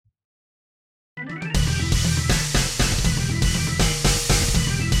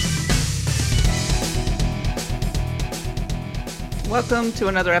Welcome to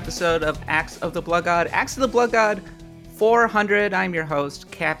another episode of Axe of the Blood God. Axe of the Blood God 400. I'm your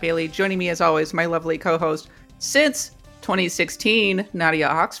host, Kat Bailey. Joining me as always, my lovely co-host since 2016, Nadia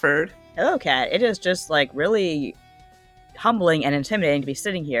Oxford. Hello, Kat. It is just really humbling and intimidating to be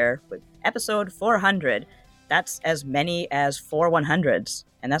sitting here with episode 400. That's as many as 4 100s,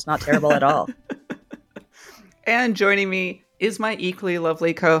 and that's not terrible at all. And joining me is my equally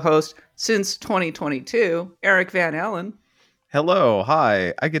lovely co-host since 2022, Eric Van Allen. Hello,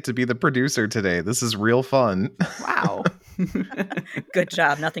 hi. I get to be the producer today. This is real fun. Wow. Good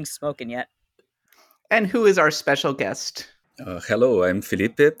job. Nothing's smoking yet. And who is our special guest? Hello, I'm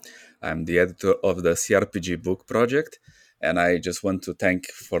Felipe. I'm the editor of the CRPG book project, and I just want to thank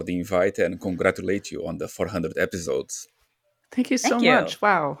for the invite and congratulate you on the 400 episodes. Thank you so much.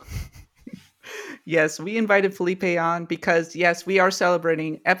 Wow. Yes, we invited Felipe on because, yes, we are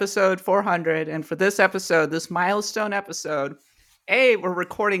celebrating episode 400. And for this episode, this milestone episode, we're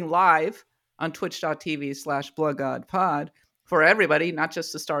recording live on twitch.tv/bloodgodpod for everybody, not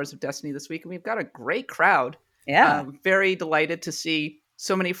just the Stars of Destiny this week. And we've got a great crowd. Yeah. Very delighted to see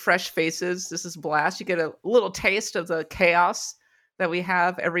so many fresh faces. This is a blast. You get a little taste of the chaos that we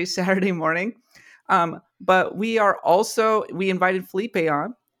have every Saturday morning. But we invited Felipe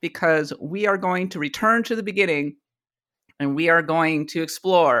on because we are going to return to the beginning and we are going to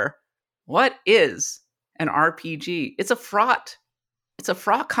explore what is an RPG. It's a fraught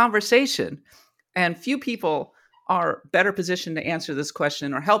conversation, and few people are better positioned to answer this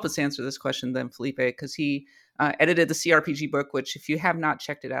question or help us answer this question than Felipe, because he edited the CRPG book, which if you have not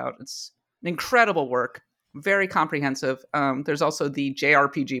checked it out, it's an incredible work, very comprehensive. There's also the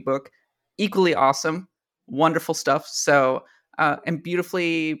JRPG book, equally awesome, wonderful stuff. So, and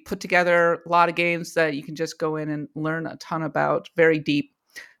beautifully put together, a lot of games that you can just go in and learn a ton about, very deep.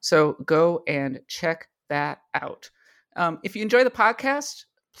 So go and check that out. If you enjoy the podcast,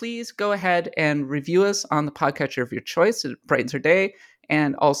 please go ahead and review us on the podcatcher of your choice. It brightens your day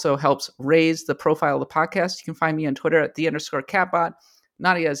and also helps raise the profile of the podcast. You can find me on Twitter at @the_catbot.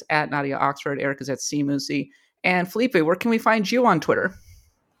 Nadia is at Nadia Oxford. Eric is at CMusi. And Felipe, where can we find you on Twitter?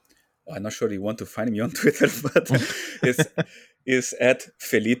 I'm not sure you want to find me on Twitter, but it's at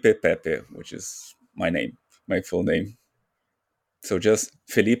Felipe Pepe, which is my name, my full name. So just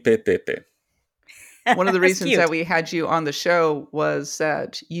Felipe Pepe. One of the reasons that we had you on the show was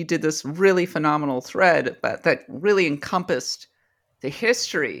that you did this really phenomenal thread, but that really encompassed the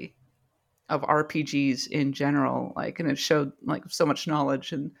history of RPGs in general, and it showed so much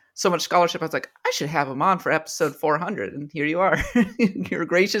knowledge and so much scholarship. I was like, I should have him on for episode 400, and here you are. You're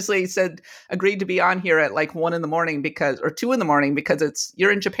graciously agreed to be on here at 1 a.m. or 2 a.m. because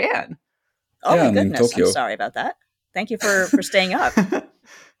you're in Japan. Oh my goodness! I'm sorry about that. Thank you for staying up.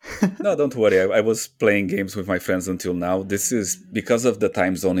 No, don't worry. I was playing games with my friends until now. This is because of the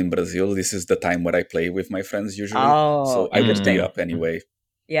time zone in Brazil. This is the time where I play with my friends usually. So I would stay up anyway.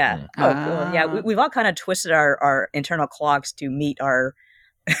 Yeah. Oh, cool. Yeah, we've all kind of twisted our internal clocks to meet our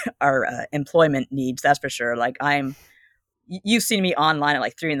employment needs. That's for sure. You've seen me online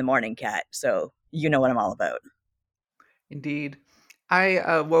at 3 a.m, Kat. So you know what I'm all about. Indeed.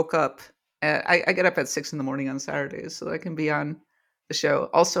 I woke up. I get up at 6 a.m. on Saturdays so that I can be on the show.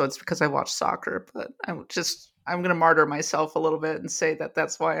 Also, it's because I watch soccer, but I'm going to martyr myself a little bit and say that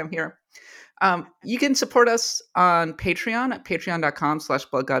that's why I'm here. You can support us on Patreon at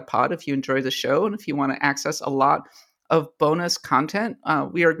patreon.com/bloodgodpod if you enjoy the show and if you want to access a lot of bonus content.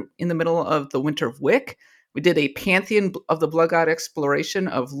 We are in the middle of the Winter of Wick. We did a Pantheon of the Blood God exploration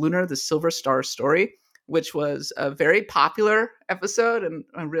of Lunar, the Silver Star story, which was a very popular episode, and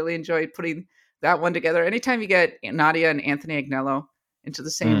I really enjoyed putting that one together. Anytime you get Nadia and Anthony Agnello into the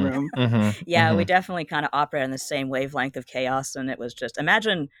same room. We definitely kind of operate on the same wavelength of chaos, and it was just,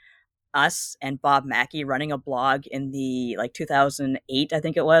 imagine us and Bob Mackey running a blog in the 2008, I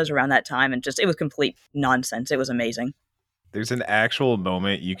think it was, around that time, and it was complete nonsense. It was amazing. There's an actual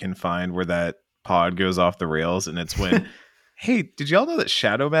moment you can find where that pod goes off the rails, and it's when hey, did y'all know that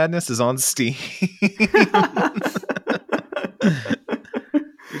Shadow Madness is on Steam? We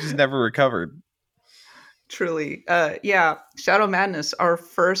just never recovered. Truly. Shadow Madness, our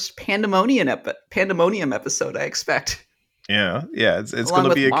first Pandemonium episode, I expect. Yeah, it's going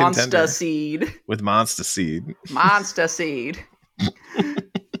to be a contender. Seed. With Monster Seed. Monster Seed.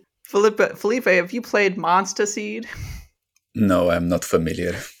 Felipe, have you played Monster Seed? No, I'm not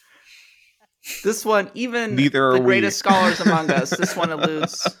familiar. This one, even Neither are the greatest scholars among us, this one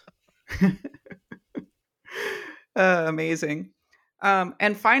eludes. Amazing.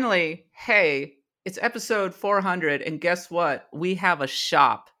 And finally, hey, it's episode 400, and guess what? We have a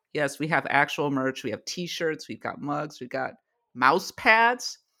shop. Yes, we have actual merch. We have t-shirts. We've got mugs. We've got mouse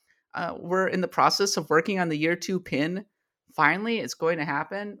pads. We're in the process of working on the year 2 pin. Finally, it's going to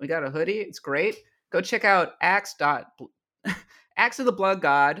happen. We got a hoodie. It's great. Go check out Axe of the Blood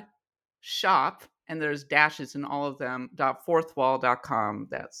God shop, and there's dashes in all of them, .fourthwall.com.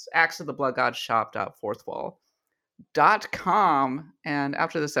 That's Axe of the Blood God shop.fourthwall.com. And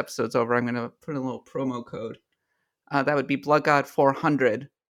after this episode's over, I'm going to put in a little promo code. That would be BloodGod400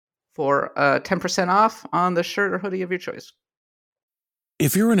 for 10% off on the shirt or hoodie of your choice.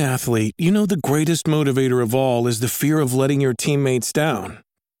 If you're an athlete, you know the greatest motivator of all is the fear of letting your teammates down.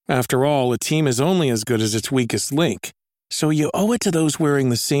 After all, a team is only as good as its weakest link. So you owe it to those wearing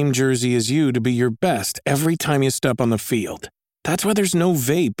the same jersey as you to be your best every time you step on the field. That's why there's no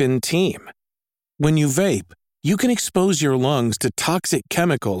vape in team. When you vape, you can expose your lungs to toxic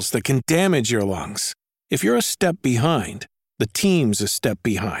chemicals that can damage your lungs. If you're a step behind, the team's a step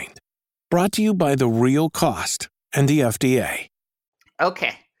behind. Brought to you by The Real Cost and the FDA.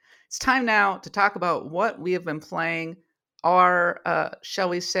 Okay, it's time now to talk about what we have been playing, our, shall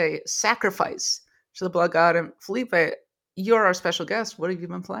we say, sacrifice to the Blood God. And Felipe, you're our special guest. What have you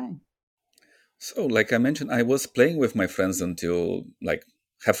been playing? So, like I mentioned, I was playing with my friends until like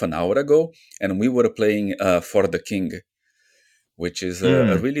half an hour ago, and we were playing For the King, which is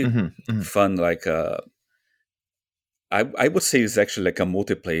a really fun, like, I would say it's actually like a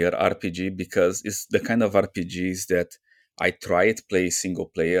multiplayer RPG, because it's the kind of RPGs that I tried to play single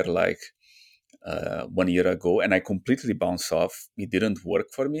player like 1 year ago, and I completely bounced off. It didn't work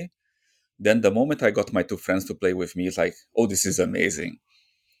for me. Then the moment I got my 2 friends to play with me, it's like, oh, this is amazing.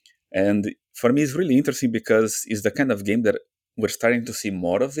 And for me, it's really interesting because it's the kind of game that we're starting to see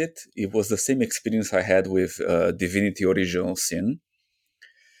more of it. It was the same experience I had with Divinity Original Sin.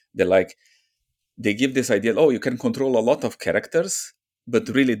 They give this idea, oh, you can control a lot of characters, but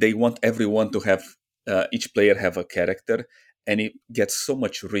really they want everyone to have, each player have a character, and it gets so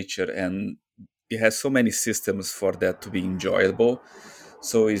much richer, and it has so many systems for that to be enjoyable.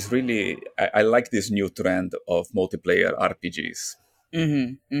 So it's really, I like this new trend of multiplayer RPGs.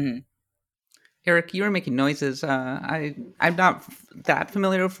 Mm-hmm. Mm-hmm. Eric, you were making noises. I'm not that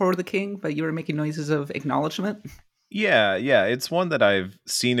familiar with For the King, but you were making noises of acknowledgement. Yeah. It's one that I've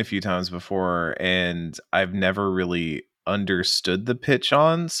seen a few times before, and I've never really understood the pitch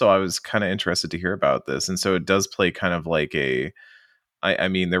on. So I was kind of interested to hear about this. And so it does play kind of like I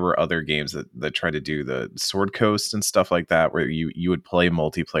mean, there were other games that try to do the Sword Coast and stuff like that, where you would play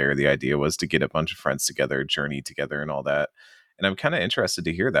multiplayer. The idea was to get a bunch of friends together, journey together, and all that. And I'm kind of interested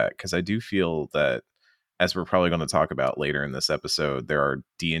to hear that, because I do feel that, as we're probably going to talk about later in this episode, there are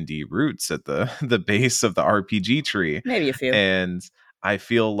D&D roots at the base of the RPG tree. Maybe a few. And I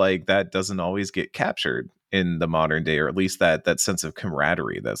feel like that doesn't always get captured in the modern day, or at least that sense of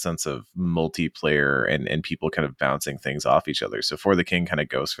camaraderie, that sense of multiplayer and people kind of bouncing things off each other. So For the King kind of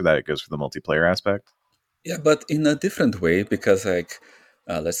goes for that. It goes for the multiplayer aspect. Yeah, but in a different way, because like,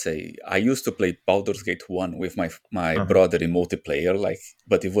 let's say I used to play Baldur's Gate 1 with my brother in multiplayer,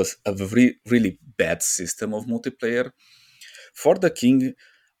 but it was a really bad system of multiplayer. For the King,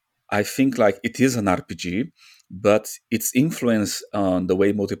 I think like it is an RPG, but its influence on the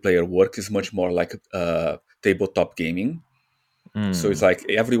way multiplayer works is much more like tabletop gaming. So it's like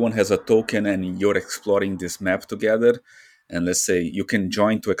everyone has a token and you're exploring this map together. And let's say you can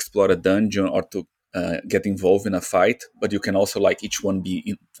join to explore a dungeon or to get involved in a fight, but you can also like each one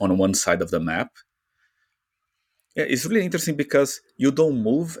be on one side of the map. Yeah, it's really interesting because you don't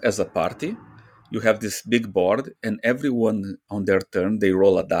move as a party. You have this big board, and everyone on their turn, they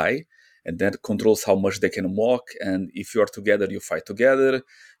roll a die, and that controls how much they can walk. And if you're together, you fight together.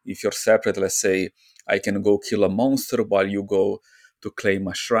 If you're separate, let's say I can go kill a monster while you go to claim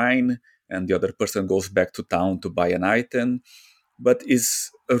a shrine, and the other person goes back to town to buy an item. But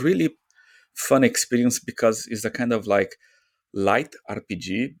it's a really fun experience because it's a kind of like light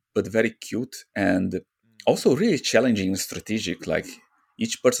RPG, but very cute and also really challenging and strategic. Like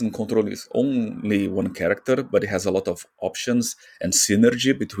each person controls only one character, but it has a lot of options and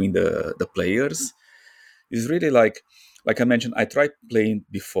synergy between the players. It's really like I mentioned, I tried playing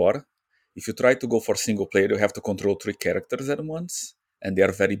before. If you try to go for single player, you have to control 3 characters at once, and they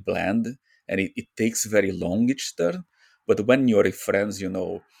are very bland, and it takes very long each turn. But when you're with friends,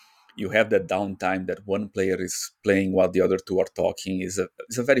 you have that downtime that one player is playing while the other 2 are talking. Is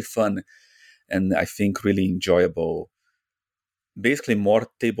a very fun and I think really enjoyable, basically more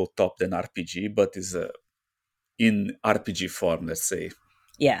tabletop than RPG, but is in RPG form, let's say.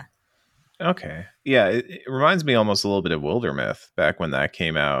 Yeah. Okay. Yeah, it reminds me almost a little bit of Wildermyth back when that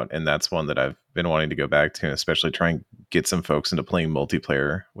came out, and that's one that I've been wanting to go back to, especially try and get some folks into playing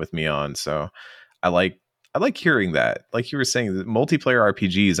multiplayer with me on. So I I like hearing that. Like you were saying, that multiplayer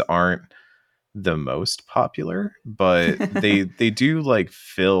RPGs aren't the most popular, but they do like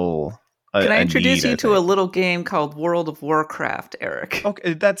fill Can I introduce need, you to a little game called World of Warcraft, Eric?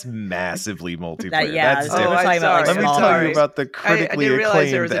 Okay, that's massively multiplayer. Yeah, that's so different. about, like, Let me tell you about the I critically didn't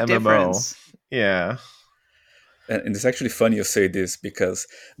realize there was acclaimed a MMO. difference. Yeah. And it's actually funny you say this, because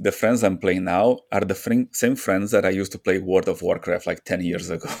the friends I'm playing now are the same friends that I used to play World of Warcraft like 10 years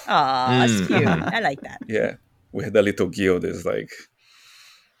ago. Aw, that's cute. I like that. Yeah, we had a little guild. Is like,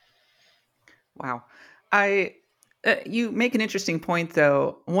 wow. You make an interesting point,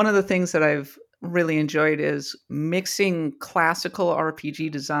 though. One of the things that I've really enjoyed is mixing classical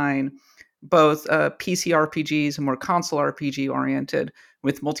RPG design, both PC RPGs and more console RPG oriented,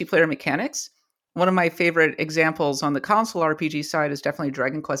 with multiplayer mechanics. One of my favorite examples on the console RPG side is definitely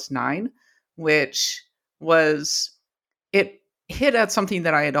Dragon Quest IX, which it hit at something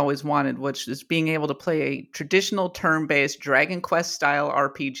that I had always wanted, which is being able to play a traditional turn-based Dragon Quest style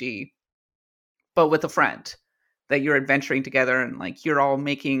RPG, but with a friend that you're adventuring together, and like you're all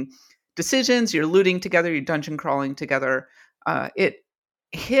making decisions, you're looting together, you're dungeon crawling together. It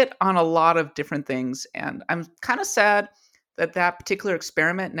hit on a lot of different things, and I'm kind of sad that particular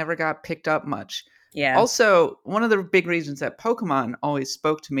experiment never got picked up much. Yeah. Also, one of the big reasons that Pokemon always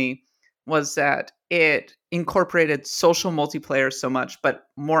spoke to me was that it incorporated social multiplayer so much, but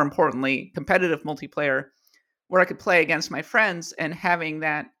more importantly, competitive multiplayer, where I could play against my friends, and having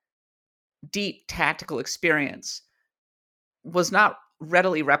that deep tactical experience was not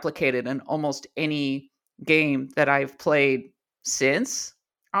readily replicated in almost any game that I've played since.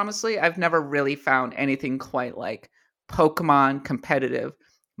 Honestly, I've never really found anything quite like Pokemon competitive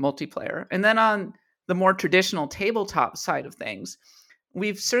multiplayer. And then on the more traditional tabletop side of things,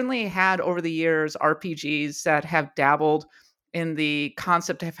 we've certainly had over the years RPGs that have dabbled in the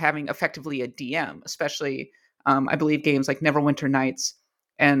concept of having effectively a DM, especially I believe games like Neverwinter Nights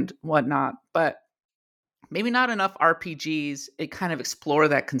and whatnot, but maybe not enough RPGs it kind of explore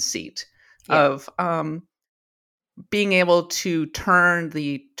that conceit of being able to turn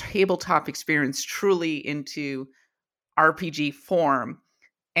the tabletop experience truly into RPG form.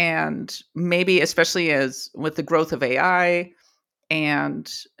 And maybe especially as with the growth of AI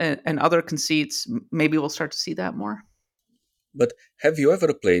and other conceits, maybe we'll start to see that more. but have you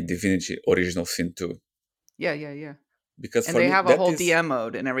ever played Divinity Original Sin 2? Yeah. Because and for they me, have a that whole is... DM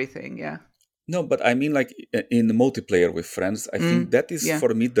mode and everything. Yeah. No, but I mean, like in the multiplayer with friends, I think that is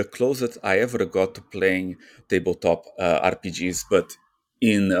for me the closest I ever got to playing tabletop RPGs, but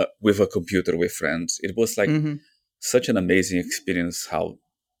in with a computer with friends. It was like such an amazing experience. How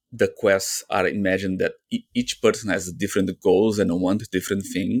the quests are imagined that each person has different goals and want different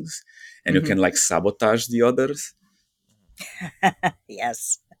things, and you can like sabotage the others.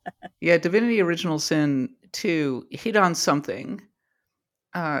 Yes. Yeah, Divinity Original Sin 2 hit on something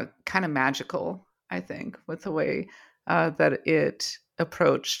kind of magical, I think, with the way that it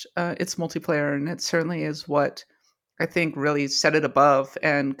approached its multiplayer. And it certainly is what I think really set it above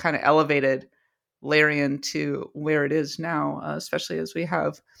and kind of elevated Larian to where it is now, especially as we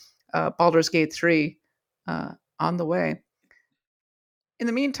have Baldur's Gate 3 on the way. In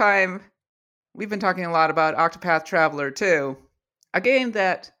the meantime, we've been talking a lot about Octopath Traveler 2, a game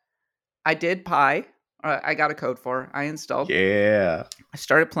that I did buy. I got a code for. I installed. Yeah. I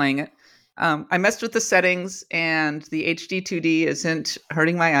started playing it. I messed with the settings, and the HD 2D isn't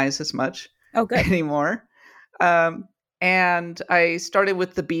hurting my eyes as much anymore. And I started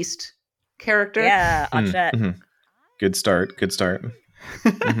with the Beast character. Yeah, Ochette. Mm-hmm. Good start.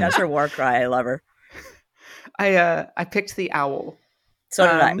 That's her war cry. I love her. I picked the owl. So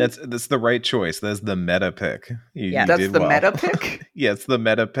did I. That's the right choice. That's the meta pick. You that's did the well. Meta pick? Yeah, it's the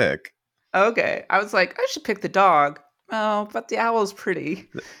meta pick. Okay. I was like, I should pick the dog. Oh, but the owl's pretty.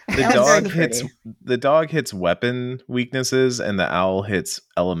 The dog hits weapon weaknesses, and the owl hits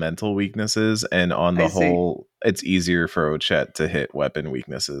elemental weaknesses. And on the whole, it's easier for Ochette to hit weapon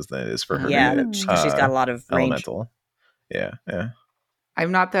weaknesses than it is for her to hit. She's got a lot of range. Elemental. Yeah.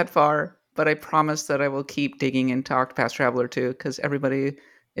 I'm not that far, but I promise that I will keep digging into Octopath Traveler 2 because everybody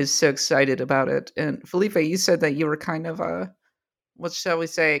is so excited about it. And Felipe, you said that you were kind of what shall we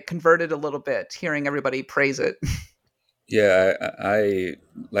say, converted a little bit, hearing everybody praise it. Yeah, I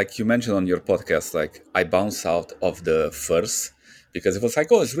like you mentioned on your podcast, like I bounced out of the first because it was like,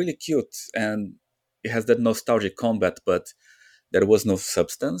 oh, it's really cute and it has that nostalgic combat, but there was no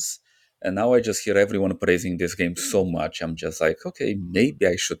substance. And now I just hear everyone praising this game so much. I'm just like, okay, maybe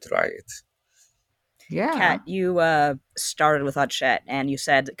I should try it. Yeah. Kat, you started with Ochette, and you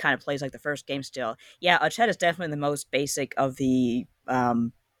said it kind of plays like the first game still. Yeah, Ochette is definitely the most basic of the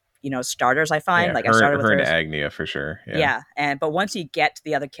starters. I find I started with her and her. Agnia for sure. Yeah, but once you get to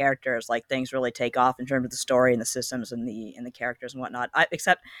the other characters, like things really take off in terms of the story and the systems and the characters and whatnot.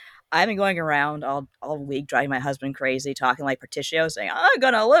 Except I've been going around all week driving my husband crazy, talking like Particio, saying, "I'm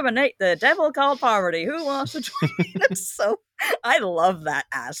gonna eliminate the devil called poverty. Who wants to join me?" I love that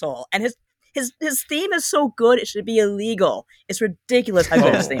asshole, and his theme is so good it should be illegal. It's ridiculous how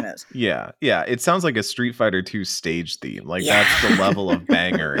good his theme is. Yeah. It sounds like a Street Fighter 2 stage theme. That's the level of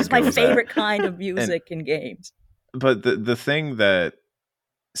banger. It's my favorite kind of music in games. But the thing that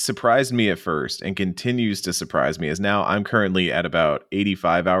surprised me at first and continues to surprise me is now I'm currently at about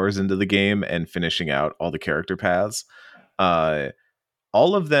 85 hours into the game and finishing out all the character paths.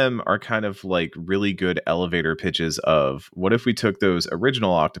 All of them are kind of like really good elevator pitches of what if we took those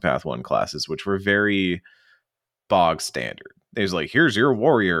original Octopath 1 classes, which were very bog standard. There's like, here's your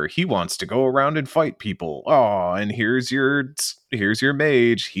warrior. He wants to go around and fight people. Oh, and here's your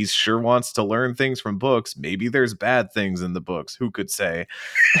mage. He sure wants to learn things from books. Maybe there's bad things in the books. Who could say?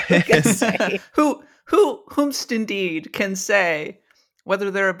 Whomst indeed can say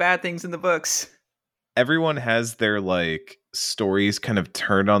whether there are bad things in the books. Everyone has their like stories kind of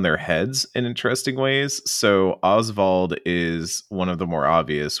turned on their heads in interesting ways. So Oswald is one of the more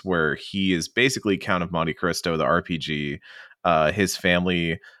obvious, where he is basically Count of Monte Cristo, the RPG. His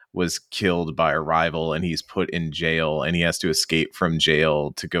family was killed by a rival and he's put in jail and he has to escape from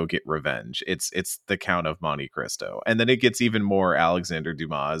jail to go get revenge. It's the Count of Monte Cristo. And then it gets even more Alexander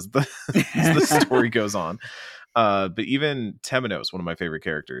Dumas as the story goes on. But even Temenos, one of my favorite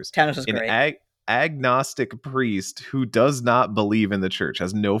characters. Temenos is great. Agnostic priest who does not believe in the church,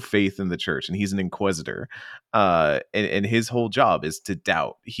 has no faith in the church, and he's an inquisitor. And his whole job is to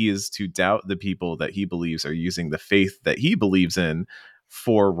doubt. He is to doubt the people that he believes are using the faith that he believes in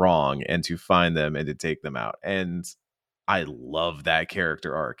for wrong, and to find them and to take them out. And I love that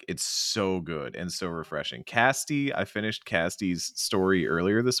character arc. It's so good and so refreshing. Casti, I finished Casti's story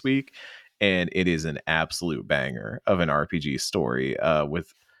earlier this week, and it is an absolute banger of an RPG story.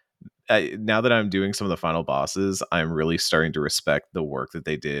 Now that I'm doing some of the final bosses, I'm really starting to respect the work that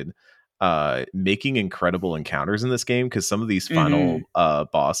they did making incredible encounters in this game, because some of these final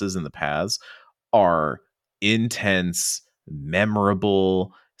bosses in the paths are intense,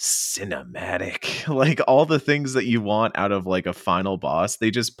 memorable, cinematic, like all the things that you want out of like a final boss.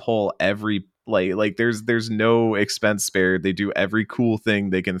 They just pull every like there's no expense spared. They do every cool thing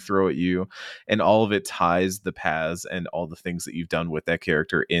they can throw at you, and all of it ties the paths and all the things that you've done with that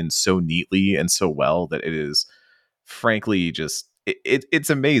character in so neatly and so well that it is frankly just it's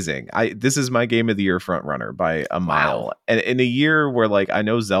amazing. This is my game of the year front runner by a mile. Wow. And in a year where like I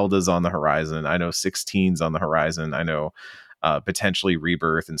know Zelda's on the horizon, I know 16's on the horizon, I know potentially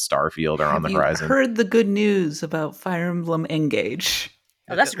Rebirth and Starfield are on the horizon. Heard the good news about Fire Emblem Engage?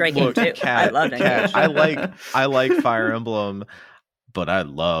 Oh, that's a great game too. I love Engage. I like Fire Emblem, but I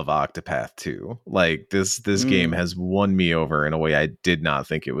love Octopath too. Like this game has won me over in a way I did not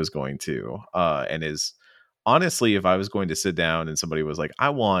think it was going to. And is honestly, if I was going to sit down and somebody was like, I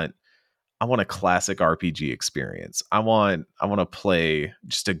want a classic RPG experience. I want to play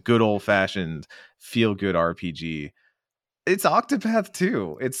just a good old fashioned feel good RPG. It's Octopath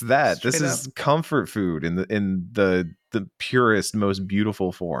 2. It's that. Straight this is up. Comfort food in the purest, most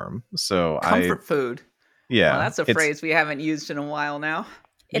beautiful form. So comfort food. Yeah, well, that's a phrase we haven't used in a while now.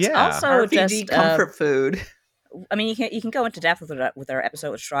 It's also RPG just comfort food. I mean, you can go into depth with our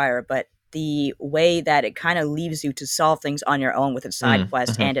episode with Schreier, but the way that it kind of leaves you to solve things on your own with its side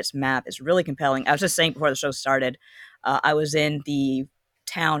quest and its map is really compelling. I was just saying before the show started, I was in the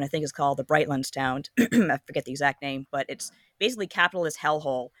town, I think it's called the Brightlands town. I forget the exact name, but it's basically capitalist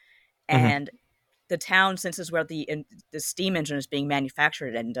hellhole. And the town, since is where the steam engine is being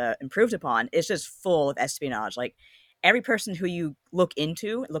manufactured and improved upon, is just full of espionage. Like every person who you look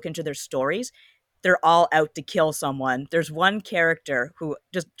into their stories, they're all out to kill someone. There's one character who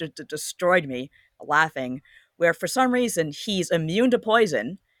just destroyed me laughing, where for some reason he's immune to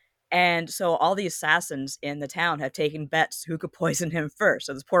poison. And so all the assassins in the town have taken bets who could poison him first.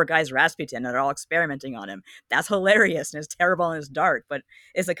 So this poor guy's Rasputin, and they're all experimenting on him. That's hilarious, and it's terrible and it's dark, but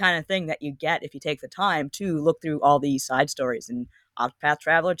it's the kind of thing that you get if you take the time to look through all these side stories. And Octopath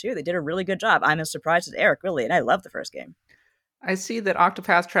Traveler 2, they did a really good job. I'm as surprised as Eric, really, and I love the first game. I see that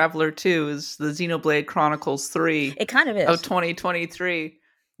Octopath Traveler 2 is the Xenoblade Chronicles 3. It kind of is. Of 2023,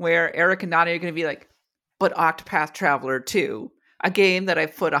 where Eric and Nadia are going to be like, but Octopath Traveler 2, a game that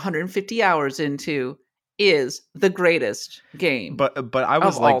I've put 150 hours into, is the greatest game. But I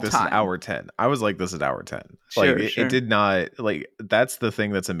was like this time. at hour 10. I was like this at hour 10. Sure, like it did not, like, that's the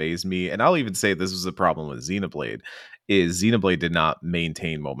thing that's amazed me. And I'll even say this was a problem with Xenoblade, is Xenoblade did not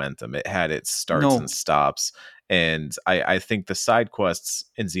maintain momentum. It had its starts and stops. And I think the side quests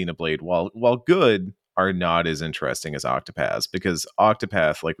in Xenoblade, while good, are not as interesting as Octopath, because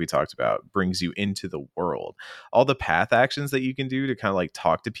Octopath, like we talked about, brings you into the world. All the path actions that you can do to kind of like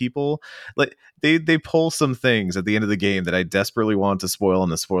talk to people, like they pull some things at the end of the game that I desperately want to spoil in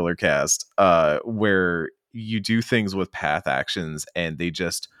the spoiler cast, where you do things with path actions and they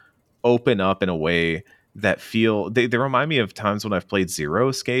just open up in a way that feel they remind me of times when I've played Zero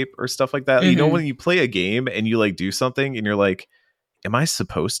Escape or stuff like that. You know, when you play a game and you like do something and you're like, am I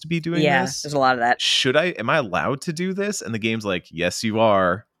supposed to be doing this? There's a lot of that. Am I allowed to do this? And the game's like, yes, you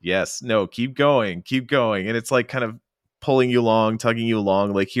are. Yes, no, keep going. And it's like kind of pulling you along, tugging you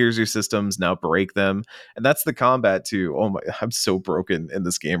along. Like, here's your systems, now break them. And that's the combat too. Oh my, I'm so broken in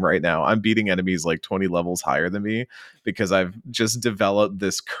this game right now. I'm beating enemies like 20 levels higher than me because I've just developed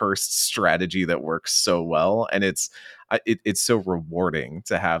this cursed strategy that works so well. And it's so rewarding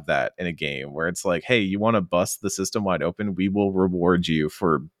to have that in a game where it's like, hey, you want to bust the system wide open? We will reward you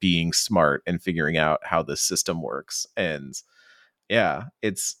for being smart and figuring out how the system works. And yeah,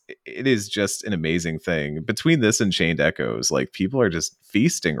 it is just an amazing thing. Between this and Chained Echoes, like, people are just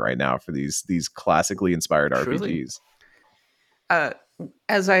feasting right now for these classically inspired RPGs.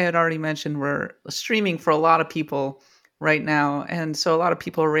 As I had already mentioned, we're streaming for a lot of people right now, and so a lot of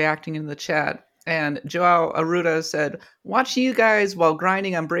people are reacting in the chat. And Joao Aruda said, watching you guys while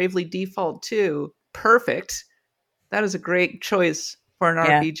grinding on Bravely Default 2. Perfect. That is a great choice for an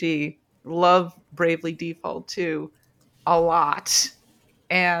RPG. Love Bravely Default 2 a lot.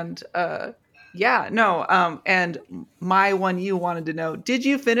 And and my one you wanted to know, did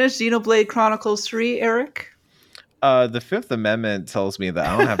you finish Xenoblade Chronicles 3, Eric? The Fifth Amendment tells me that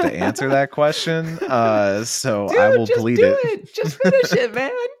I don't have to answer that question. So Dude, I will delete it. Just finish it, man.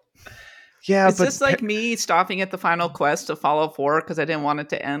 Yeah, is this like me stopping at the final quest of Fallout 4 because I didn't want it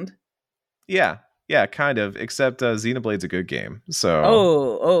to end? Yeah, kind of. Except Xenoblade's a good game. So.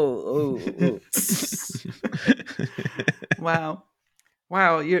 Oh.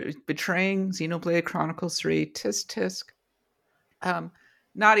 Wow! You're betraying Xenoblade Chronicles 3. Tisk.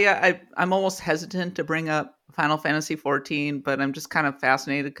 Nadia, I'm almost hesitant to bring up Final Fantasy XIV, but I'm just kind of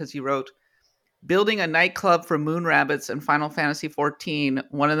fascinated because you wrote, building a nightclub for moon rabbits in Final Fantasy XIV.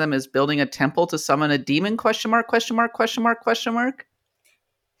 One of them is building a temple to summon a demon? ?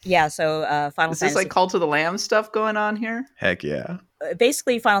 Yeah, so Final Fantasy... Is this like Call to the Lamb stuff going on here? Heck yeah.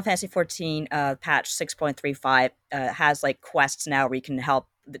 Basically, Final Fantasy XIV patch 6.35 has like quests now where you can help.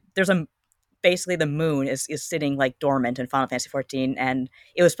 Basically the moon is sitting like dormant in Final Fantasy XIV, and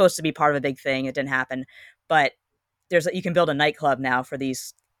it was supposed to be part of a big thing. It didn't happen, but you can build a nightclub now for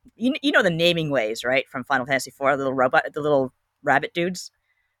these. You know the naming ways, right? From Final Fantasy IV, the little rabbit dudes.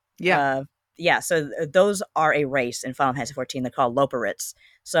 Yeah. So those are a race in Final Fantasy XIV. They're called Loporrits.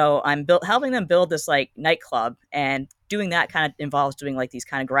 So I'm helping them build this like nightclub, and doing that kind of involves doing like these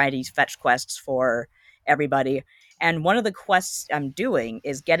kind of grindy fetch quests for everybody. And one of the quests I'm doing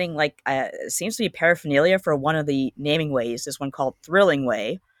is getting like seems to be paraphernalia for one of the naming ways. This one called Thrilling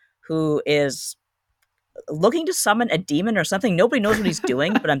Way, who is looking to summon a demon or something. Nobody knows what he's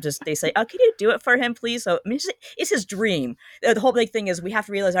doing, but they say, oh, can you do it for him, please? So I mean, it's his dream. The whole big thing is we have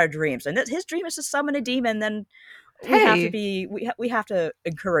to realize our dreams, and his dream is to summon a demon. Then we have to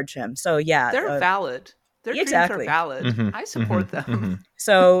encourage him. So yeah, they're valid. Their dreams are valid. Mm-hmm. I support them. Mm-hmm.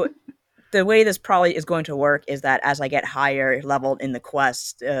 So the way this probably is going to work is that as I get higher leveled in the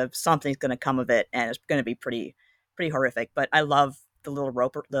quest, something's going to come of it, and it's going to be pretty horrific. But I love the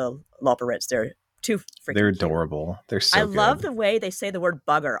Loporrits. They're too freaking They're cute. Adorable. They're so I love the way they say the word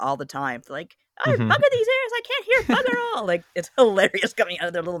bugger all the time. They're like, oh, bugger these ears, I can't hear bugger all. Like, it's hilarious coming out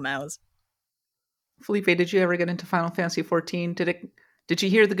of their little mouths. Felipe, did you ever get into Final Fantasy XIV? Did you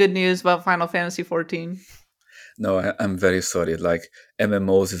hear the good news about Final Fantasy XIV? No, I'm very sorry. Like,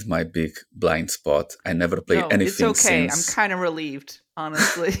 MMOs is my big blind spot. I never played anything it's okay. since... I'm kind of relieved,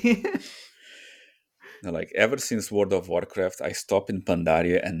 honestly. Like, ever since World of Warcraft, I stopped in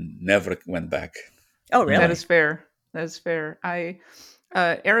Pandaria and never went back. Oh, really? That is fair.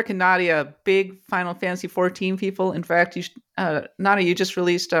 Eric and Nadia, big Final Fantasy XIV people. In fact, Nadia, you just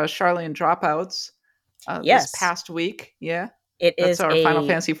released Charlene Dropouts this past week. Yeah. That's our Final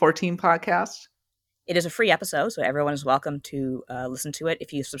Fantasy XIV podcast. It is a free episode, so everyone is welcome to listen to it.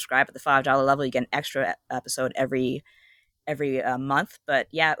 If you subscribe at the $5 level, you get an extra episode every month. But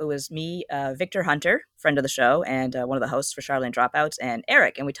yeah, it was me, Victor Hunter, friend of the show, and one of the hosts for Charlene Dropouts, and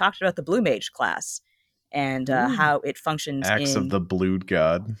Eric, and we talked about the Blue Mage class. and how it functions Axe of the Blood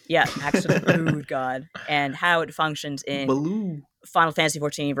God. Yeah, Axe of the Blood God, and how it functions in Final Fantasy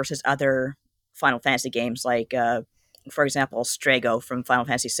XIV versus other Final Fantasy games, like, for example, Strago from Final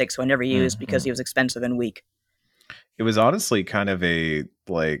Fantasy VI, who I never used because he was expensive and weak. It was honestly kind of a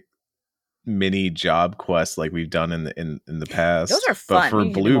like mini job quest like we've done in the past. Those are fun. But for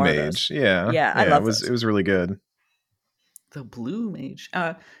Blue Mage, I love those. It was really good. The Blue Mage.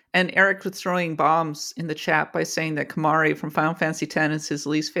 And Eric was throwing bombs in the chat by saying that Kimahri from Final Fantasy X is his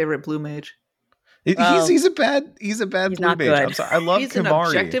least favorite Blue Mage. He's a bad Blue Mage. I'm sorry. I love Kimahri. He's an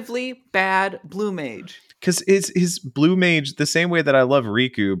objectively bad Blue Mage. Because his Blue Mage, the same way that I love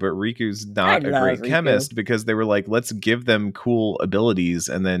Riku, but Riku's not a great chemist, because they were like, let's give them cool abilities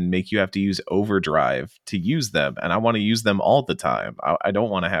and then make you have to use overdrive to use them. And I want to use them all the time. I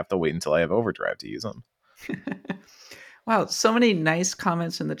don't want to have to wait until I have overdrive to use them. Wow, so many nice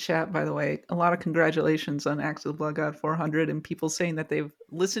comments in the chat, by the way. A lot of congratulations on Axe of the Blood God 400, and people saying that they've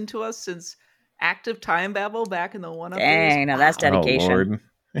listened to us since Active Time Babble back in the 1-up days. Dang, now that's dedication. Oh, Lord.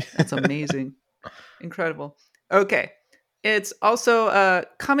 That's amazing. Incredible. Okay. It's also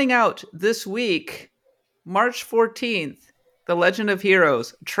coming out this week, March 14th, The Legend of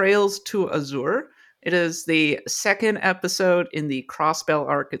Heroes, Trails to Azure. It is the second episode in the Crossbell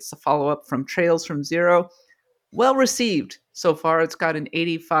arc. It's the follow-up from Trails from Zero. Well received so far. It's got an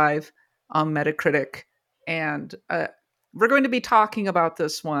 85 on Metacritic. And we're going to be talking about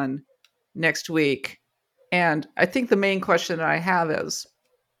this one next week. And I think the main question that I have is,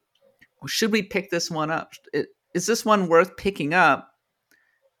 should we pick this one up? Is this one worth picking up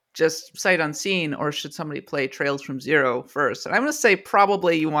just sight unseen, or should somebody play Trails from Zero first? And I'm going to say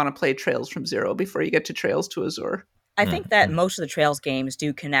probably you want to play Trails from Zero before you get to Trails to Azure. I think that most of the Trails games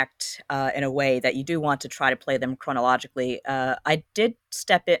do connect in a way that you do want to try to play them chronologically. I did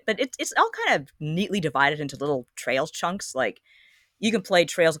step in, but it's all kind of neatly divided into little Trails chunks. Like, you can play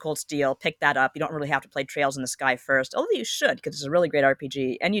Trails of Cold Steel, pick that up. You don't really have to play Trails in the Sky first, although you should, because it's a really great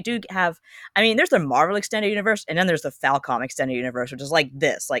RPG. And you do have, I mean, there's the Marvel Extended Universe, and then there's the Falcom Extended Universe, which is like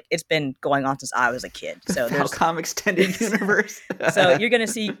this. Like, it's been going on since I was a kid. So Falcom Extended Universe. So you're going to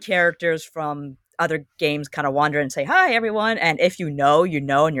see characters from other games kind of wander and say, hi, everyone. And if you know,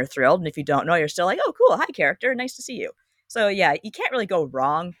 and you're thrilled. And if you don't know, you're still like, oh, cool. Hi, character. Nice to see you. So, yeah, you can't really go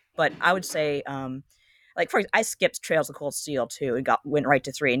wrong. But I would say, I skipped Trails of Cold Steel too and went right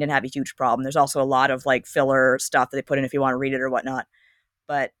to 3 and didn't have a huge problem. There's also a lot of like filler stuff that they put in if you want to read it or whatnot.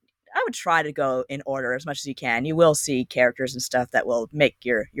 But I would try to go in order as much as you can. You will see characters and stuff that will make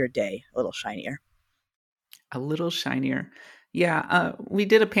your day a little shinier. A little shinier. Yeah, we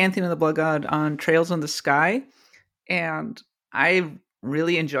did a Pantheon of the Blood God on Trails in the Sky, and I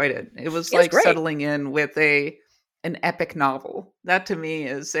really enjoyed it. It was like settling in with an epic novel. That to me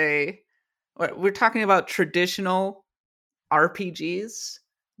is we're talking about traditional RPGs.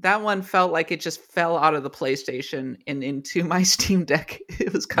 That one felt like it just fell out of the PlayStation and into my Steam Deck.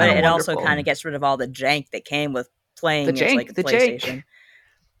 It was kind of wonderful. It also kind of gets rid of all the jank that came with playing the PlayStation. Jank.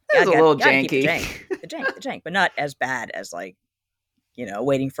 It's a little janky. The jank, but not as bad as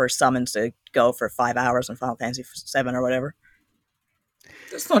waiting for summons to go for 5 hours in Final Fantasy VII or whatever.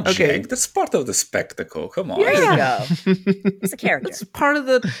 That's not jank. That's part of the spectacle. Come on. There you go. It's a character. It's part of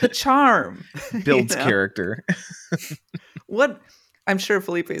the charm. Builds character. What I'm sure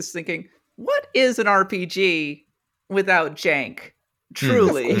Felipe is thinking, what is an RPG without jank?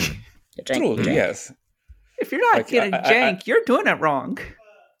 Truly. Truly, yes. If you're not getting jank, you're doing it wrong.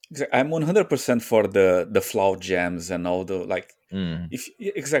 I'm 100% for the flaw gems and all the if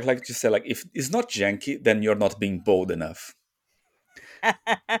exactly like you said, like if it's not janky, then you're not being bold enough.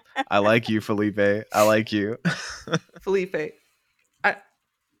 I like you, Felipe. I like you. Felipe.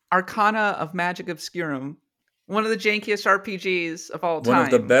 Arcana of Magic Obscurum. One of the jankiest RPGs of all time. One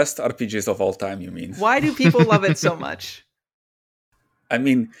of the best RPGs of all time, you mean? Why do people love it so much? I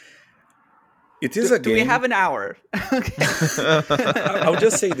mean, it is a game. Do we have an hour? Okay. I'll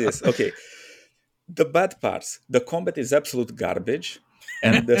just say this. Okay. The bad parts. The combat is absolute garbage.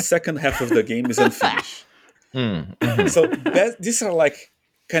 And the second half of the game is unfinished. So these are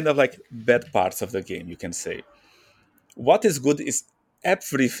kind of like bad parts of the game, you can say. What is good is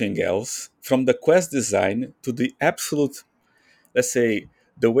everything else, from the quest design to the absolute, let's say,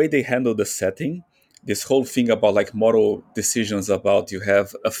 the way they handle the setting. This whole thing about like moral decisions about you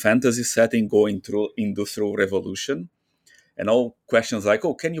have a fantasy setting going through Industrial Revolution, and all questions like,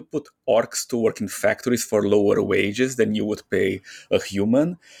 oh, can you put orcs to work in factories for lower wages than you would pay a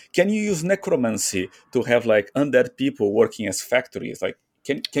human? Can you use necromancy to have like undead people working as factories? Like,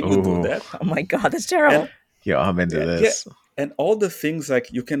 can you do that? Oh my god, that's terrible. I'm into this. And all the things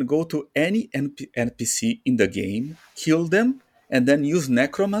like you can go to any NPC in the game, kill them, and then use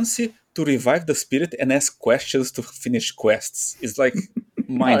necromancy to revive the spirit and ask questions to finish quests. It's like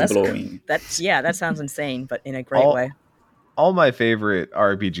mind-blowing. That sounds insane, but in a great way. All my favorite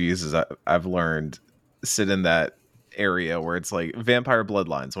RPGs, as I've learned, sit in that area where it's like Vampire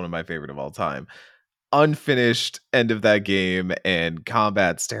Bloodlines, one of my favorite of all time. Unfinished end of that game, and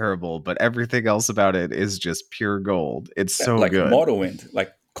combat's terrible, but everything else about it is just pure gold. It's so like good. Morrowind,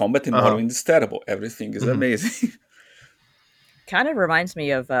 like combat in Morrowind is terrible. Everything is amazing. Kind of reminds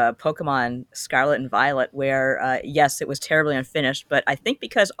me of Pokemon Scarlet and Violet, where yes, it was terribly unfinished, but I think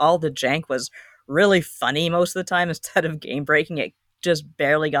because all the jank was really funny most of the time instead of game breaking, it just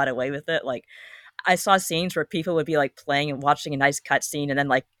barely got away with it. Like, I saw scenes where people would be like playing and watching a nice cutscene, and then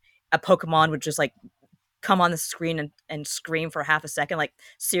like a Pokemon would just like come on the screen and scream for half a second. Like,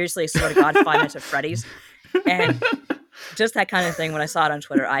 seriously, I swear to God, 5 minutes of Freddy's. And just that kind of thing. When I saw it on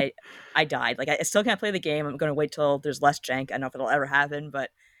Twitter, I died. Like, I still can't play the game. I'm going to wait till there's less jank. I don't know if it'll ever happen,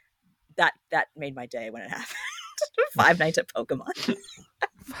 but that made my day when it happened. 5 nights at Pokemon.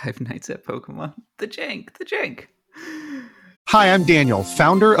 5 nights at Pokemon. The jank. Hi, I'm Daniel,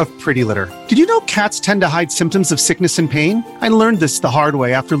 founder of Pretty Litter. Did you know cats tend to hide symptoms of sickness and pain? I learned this the hard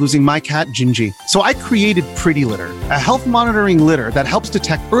way after losing my cat, Gingy. So I created Pretty Litter, a health monitoring litter that helps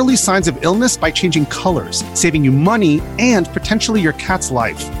detect early signs of illness by changing colors, saving you money and potentially your cat's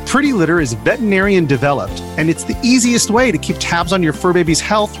life. Pretty Litter is veterinarian developed, and it's the easiest way to keep tabs on your fur baby's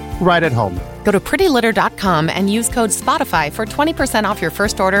health right at home. Go to prettylitter.com and use code SPOTIFY for 20% off your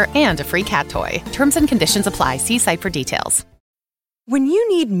first order and a free cat toy. Terms and conditions apply. See site for details. When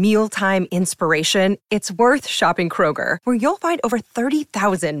you need mealtime inspiration, it's worth shopping Kroger, where you'll find over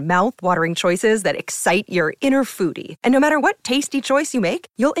 30,000 mouth-watering choices that excite your inner foodie. And no matter what tasty choice you make,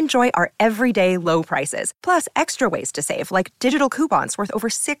 you'll enjoy our everyday low prices, plus extra ways to save, like digital coupons worth over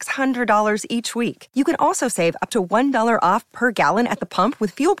 $600 each week. You can also save up to $1 off per gallon at the pump with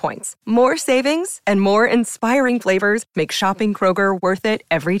fuel points. More savings and more inspiring flavors make shopping Kroger worth it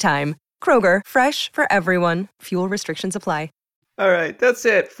every time. Kroger, fresh for everyone. Fuel restrictions apply. All right, that's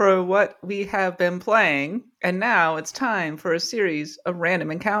it for what we have been playing. And now it's time for a series of random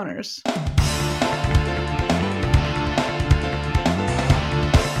encounters.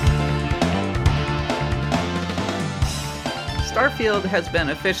 Starfield has been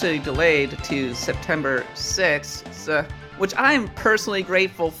officially delayed to September 6th, which I'm personally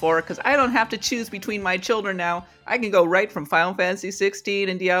grateful for because I don't have to choose between my children now. I can go right from Final Fantasy 16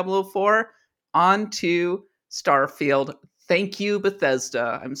 and Diablo 4 onto Starfield. Thank you,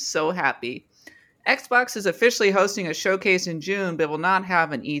 Bethesda. I'm so happy. Xbox is officially hosting a showcase in June, but will not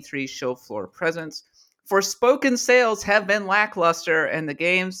have an E3 show floor presence. Forspoken sales have been lackluster, and the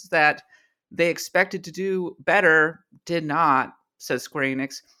games that they expected to do better did not, says Square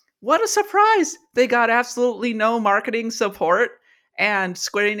Enix. What a surprise! They got absolutely no marketing support, and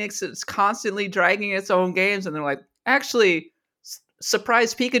Square Enix is constantly dragging its own games, and they're like, actually,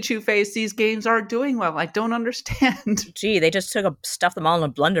 surprise Pikachu face, these games aren't doing well. I don't understand. Gee, they just stuffed them all in a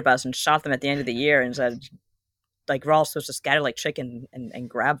blunderbuss and shot them at the end of the year and said, like, we're all supposed to scatter like chicken and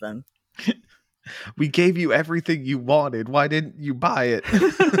grab them. We gave you everything you wanted. Why didn't you buy it?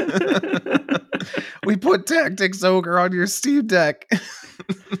 We put Tactics Ogre on your Steam Deck.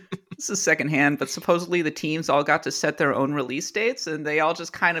 This is secondhand, but supposedly the teams all got to set their own release dates, and they all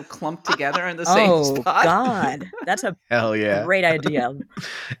just kind of clumped together in the same spot. Oh, God. That's a hell yeah great idea.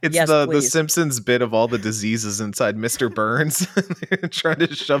 It's yes, the Simpsons bit of all the diseases inside Mr. Burns. They're trying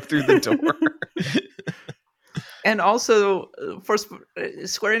to shove through the door. And also, for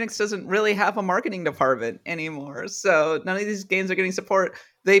Square Enix doesn't really have a marketing department anymore, so none of these games are getting support.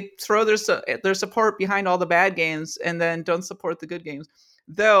 They throw their support behind all the bad games and then don't support the good games.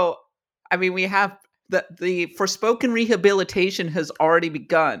 Though, I mean, we have the Forspoken rehabilitation has already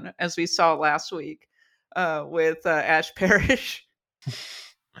begun, as we saw last week with Ash Parish.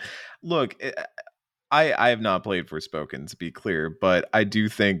 Look, I have not played Forspoken, to be clear, but I do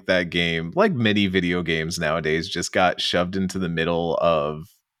think that game, like many video games nowadays, just got shoved into the middle of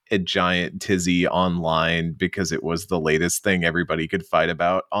a giant tizzy online because it was the latest thing everybody could fight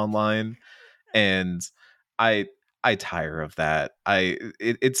about online. And I tire of that.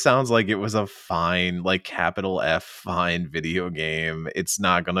 It sounds like it was a fine, like capital F fine video game. It's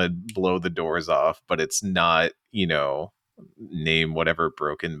not gonna blow the doors off, but it's not, name whatever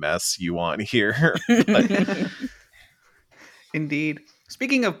broken mess you want here. Indeed.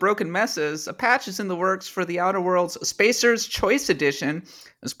 Speaking of broken messes, a patch is in the works for the Outer Worlds Spacer's Choice Edition,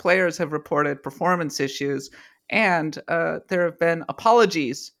 as players have reported performance issues, and there have been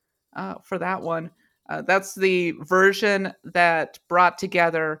apologies for that one. That's the version that brought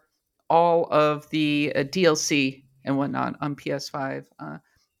together all of the DLC and whatnot on PS5.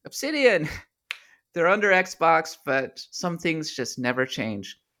 Obsidian, they're under Xbox, but some things just never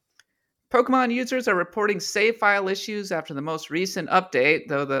change. Pokemon users are reporting save file issues after the most recent update,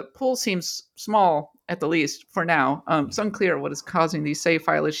 though the pool seems small, at the least, for now. It's unclear what is causing these save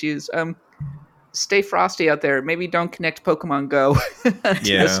file issues. Stay frosty out there. Maybe don't connect Pokemon Go to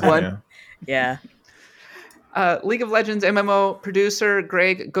this one. Yeah. League of Legends MMO producer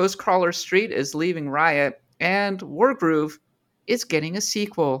Greg Ghostcrawler Street is leaving Riot, and Wargroove is getting a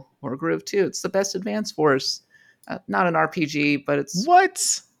sequel. Wargroove 2. It's the best Advance Wars. Not an RPG, but it's... What?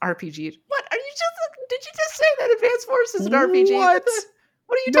 RPG. What? Are you just... Did you just say that Advance Wars is an RPG? What?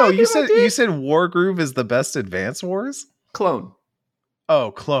 What are you talking about, dude? You said Wargroove is the best Advance Wars? Clone.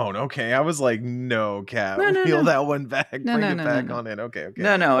 Oh, Clone. Okay. I was like, no, Cat. No, Peel no. that one back. Bring it back no. on in. Okay.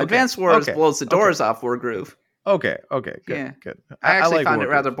 No. Okay. Advance Wars blows the doors off Wargroove. Okay. Good. I actually like found Wargroove. it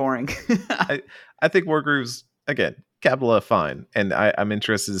rather boring. I think Wargroove's, again, Capella fine. And I'm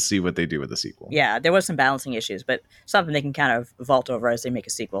interested to see what they do with the sequel. Yeah, there was some balancing issues, but something they can kind of vault over as they make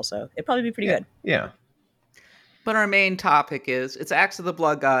a sequel. So it'd probably be pretty good. Yeah. But our main topic is, it's Axe of the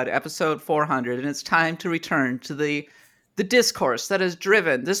Blood God, episode 400, and it's time to return to the discourse that has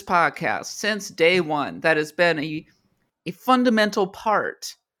driven this podcast since day one, that has been a fundamental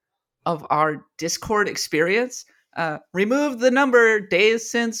part of our Discord experience. Remove the number days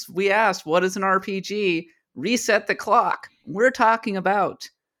since we asked, what is an RPG? Reset the clock. We're talking about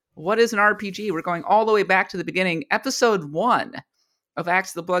what is an RPG. We're going all the way back to the beginning, episode 1 of Axe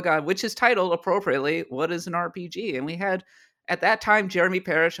of the Blood God, which is titled appropriately, What is an RPG? And we had, at that time, Jeremy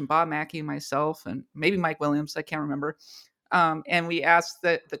Parrish and Bob Mackey and myself, and maybe Mike Williams, I can't remember. And we asked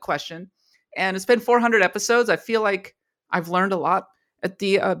the question. And it's been 400 episodes. I feel like I've learned a lot. At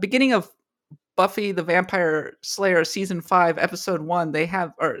the beginning of Buffy the Vampire Slayer season 5, episode 1, they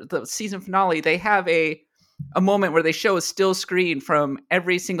have, or the season finale, they have a moment where they show a still screen from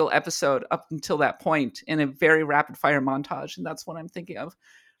every single episode up until that point in a very rapid fire montage. And that's what I'm thinking of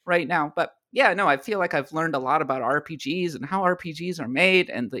right now. But yeah, no, I feel like I've learned a lot about RPGs and how RPGs are made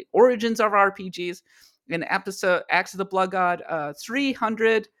and the origins of RPGs. In episode Axe of the Blood God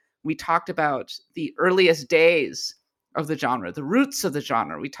 300, we talked about the earliest days of the genre, the roots of the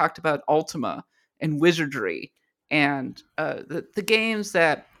genre. We talked about Ultima and Wizardry and the games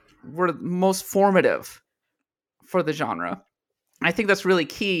that were most formative for the genre. I think that's really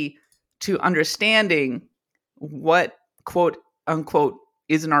key to understanding what, quote unquote,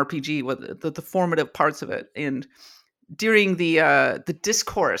 is an RPG, what the formative parts of it. And during the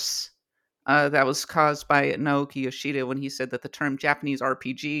discourse that was caused by Naoki Yoshida when he said that the term Japanese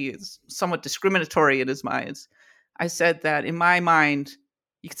RPG is somewhat discriminatory in his minds, I said that in my mind,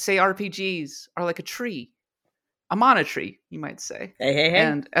 you could say RPGs are like a tree, a mana tree, you might say. Hey.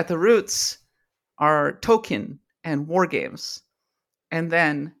 And at the roots are token and war games. And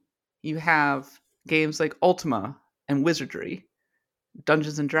then you have games like Ultima and Wizardry,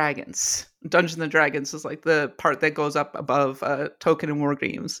 Dungeons and Dragons. Dungeons and Dragons is like the part that goes up above token and war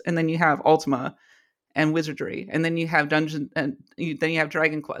games. And then you have Ultima and Wizardry. And then you have then you have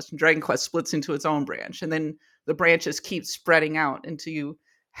Dragon Quest. And Dragon Quest splits into its own branch. And then the branches keep spreading out until you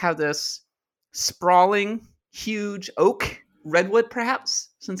have this sprawling, huge oak, redwood perhaps,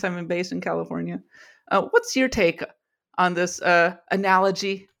 since I'm based in California. What's your take on this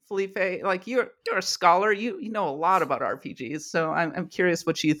analogy, Felipe? Like you're a scholar, you know a lot about RPGs, so I'm curious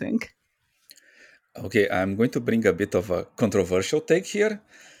what you think. Okay, I'm going to bring a bit of a controversial take here.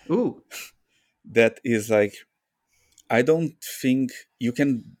 Ooh. That is like, I don't think you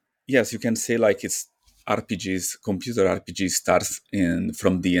can. Yes, you can say like it's RPGs, computer RPG starts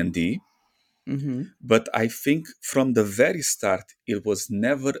from D&D. Mm-hmm. But I think from the very start, it was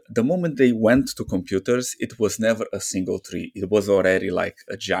never, the moment they went to computers, it was never a single tree. It was already like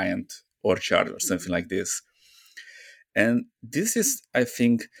a giant orchard or something like this. And this is, I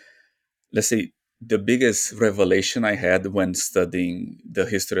think, let's say, the biggest revelation I had when studying the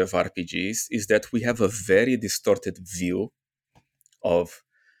history of RPGs is that we have a very distorted view of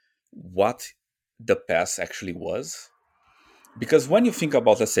what the past actually was. Because when you think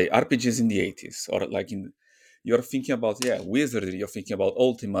about, let's say, RPGs in the 80s, or like you're thinking about, Wizardry, you're thinking about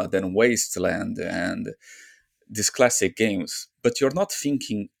Ultima, then Wasteland, and these classic games. But you're not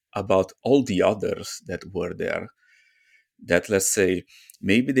thinking about all the others that were there. That, let's say,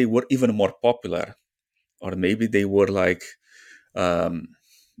 maybe they were even more popular, or maybe they were like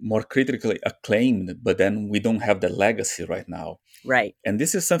more critically acclaimed, but then we don't have the legacy right now. Right. And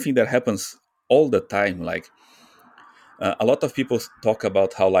this is something that happens all the time. Like, A lot of people talk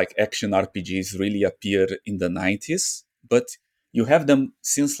about how like action RPGs really appeared in the 90s, but you have them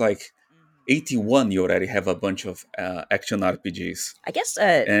since like 81. You already have a bunch of action RPGs. I guess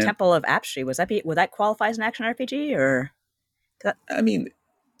Temple of Apshri, would that qualify as an action RPG, or? I mean,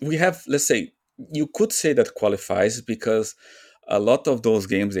 we have, let's say, you could say that qualifies, because a lot of those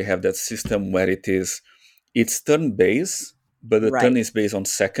games, they have that system where it's turn-based, but the turn is based on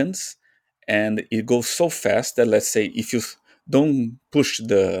seconds, and it goes so fast that, let's say, if you don't push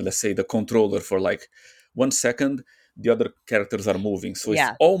the controller for like 1 second, the other characters are moving. So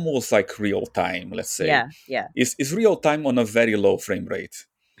it's almost like real time, let's say. Yeah. It's real time on a very low frame rate.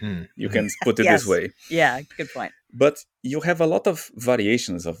 You can put it this way. Yeah, good point. But you have a lot of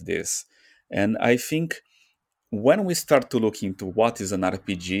variations of this. And I think when we start to look into what is an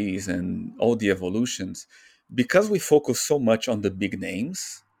RPG and all the evolutions, because we focus so much on the big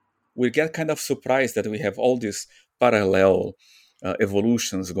names, we get kind of surprised that we have all these parallel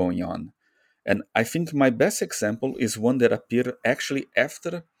evolutions going on. And I think my best example is one that appeared actually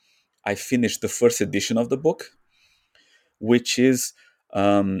after I finished the first edition of the book, which is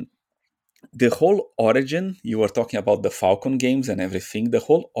the whole origin. You were talking about the Falcon games and everything. The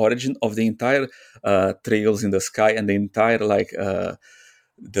whole origin of the entire Trails in the Sky and the entire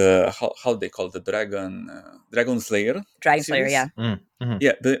how they call it, the Dragon Slayer. Dragon Slayer, yeah.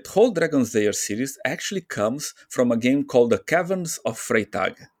 Yeah, the whole Dragon Slayer series actually comes from a game called The Caverns of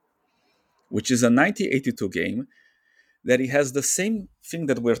Freytag, which is a 1982 game that it has the same thing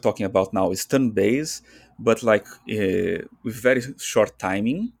that we're talking about now. It's turn-based, but like with very short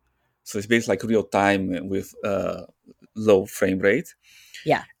timing. So it's based like real time with low frame rate.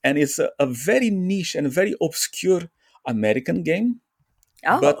 Yeah. And it's a very niche and very obscure American game.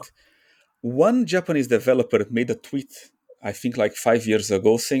 Oh. But one Japanese developer made a tweet, I think like 5 years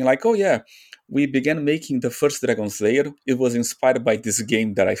ago, saying like, oh yeah, we began making the first Dragon Slayer. It was inspired by this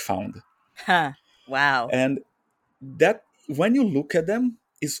game that I found. Huh. Wow. And that, when you look at them,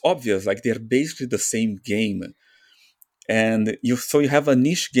 it's obvious, like they're basically the same game. And you have a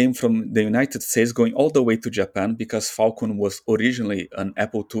niche game from the United States going all the way to Japan, because Falcon was originally an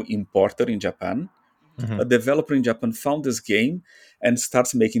Apple II importer in Japan. A developer in Japan found this game and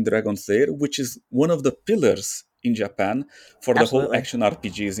starts making Dragon Slayer, which is one of the pillars in Japan for the whole action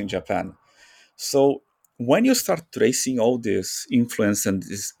RPGs in Japan. So when you start tracing all this influence and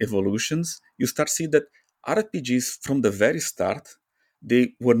these evolutions, you start seeing that RPGs from the very start,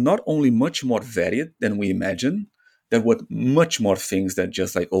 they were not only much more varied than we imagined, there were much more things than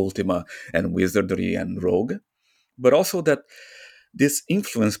just like Ultima and Wizardry and Rogue, but also that this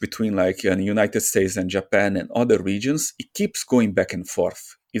influence between like the United States and Japan and other regions, it keeps going back and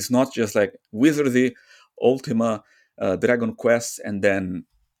forth. It's not just like Wizardry, Ultima, Dragon Quest, and then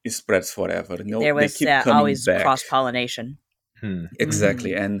it spreads forever. No, there was they keep always back. cross-pollination.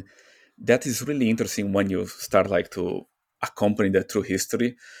 Exactly. And that is really interesting when you start like to accompany that through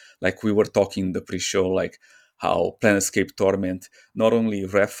history. Like we were talking in the pre-show, like how Planescape Torment not only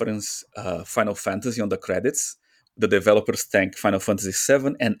reference Final Fantasy on the credits, the developers thank Final Fantasy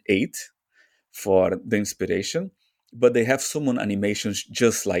 7 and 8 for the inspiration, but they have summon animations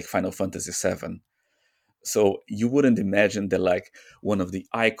just like Final Fantasy 7. So you wouldn't imagine that like one of the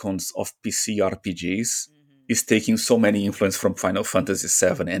icons of PC RPGs is taking so many influence from Final Fantasy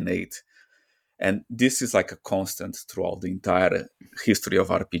 7 and 8. And this is like a constant throughout the entire history of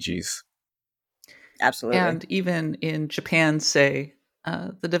RPGs. Absolutely. And even in Japan, say,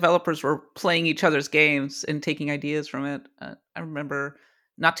 the developers were playing each other's games and taking ideas from it. I remember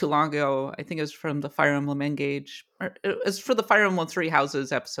not too long ago, I think it was from the Fire Emblem Engage, or it was for the Fire Emblem Three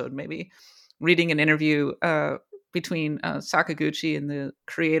Houses episode, maybe, reading an interview between Sakaguchi and the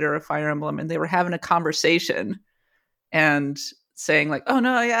creator of Fire Emblem, and they were having a conversation and saying like, oh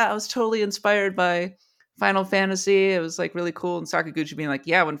no, yeah, I was totally inspired by Final Fantasy. It was like really cool. And Sakaguchi being like,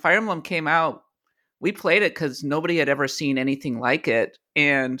 yeah, when Fire Emblem came out, we played it because nobody had ever seen anything like it.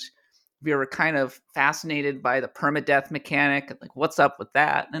 And we were kind of fascinated by the permadeath mechanic and like, what's up with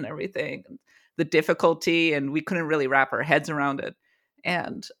that and everything, and the difficulty. And we couldn't really wrap our heads around it.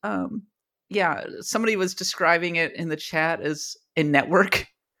 And yeah, somebody was describing it in the chat as a network.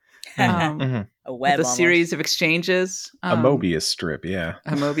 A web, with a series of exchanges. A Mobius strip, yeah.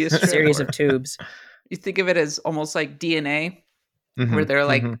 A Mobius strip. A series of tubes. You think of it as almost like DNA, where they're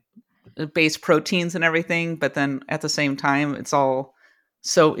like base proteins and everything, but then at the same time, it's all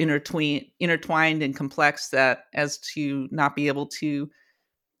so intertwined and complex that as to not be able to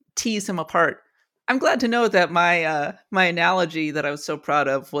tease them apart. I'm glad to know that my analogy that I was so proud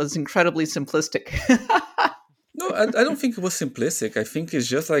of was incredibly simplistic. No, I don't think it was simplistic. I think it's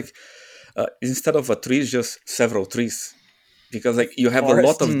just like instead of a tree, it's just several trees, because like you have a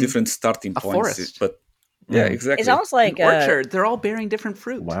lot of different starting points. Forest. But yeah, exactly. It's almost like an orchard. They're all bearing different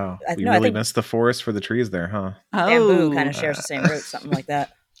fruit. Wow, we I really think missed the forest for the trees there, huh? bamboo kind of shares the same root, something like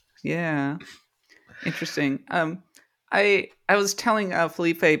that. Yeah, interesting. I was telling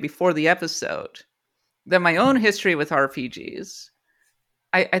Felipe before the episode that my own history with RPGs,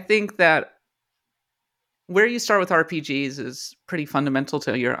 I think that where you start with RPGs is pretty fundamental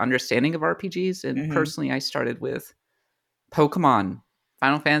to your understanding of RPGs. And personally, I started with Pokemon,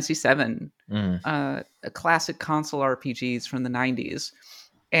 Final Fantasy VII, classic console RPGs from the 90s.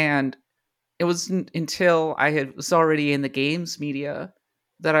 And it was until I was already in the games media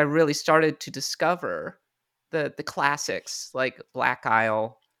that I really started to discover the classics like Black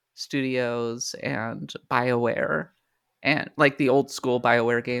Isle Studios and BioWare, and like the old school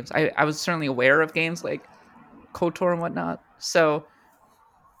BioWare games. I was certainly aware of games like KOTOR and whatnot. So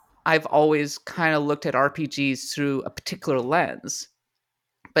I've always kind of looked at RPGs through a particular lens.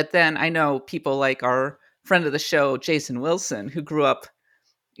 But then I know people like our friend of the show, Jason Wilson, who grew up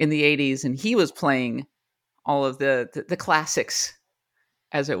in the 80s, and he was playing all of the classics,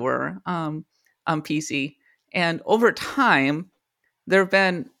 as it were, on PC. And over time, there have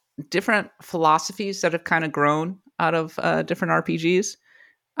been different philosophies that have kind of grown out of different RPGs.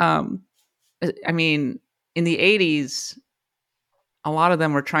 I mean, in the 80s, a lot of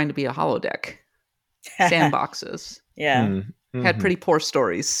them were trying to be a holodeck. Sandboxes. Yeah. Had pretty poor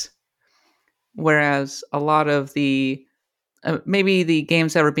stories. Whereas a lot of the, maybe the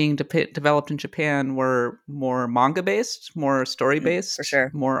games that were being developed in Japan were more manga-based, more story-based, for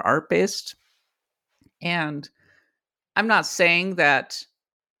sure, more art-based. And I'm not saying that,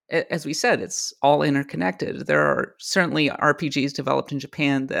 as we said, it's all interconnected. There are certainly RPGs developed in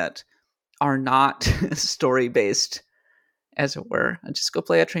Japan that are not story-based, as it were. And just go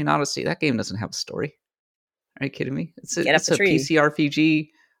play A Train Odyssey. That game doesn't have a story. Are you kidding me? It's a PC RPG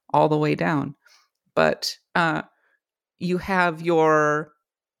all the way down. But you have your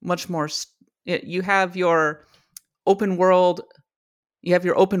much more. You have your open world. You have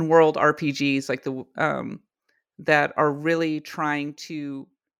your open world RPGs like the that are really trying to,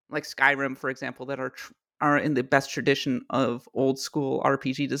 like Skyrim, for example, that are in the best tradition of old school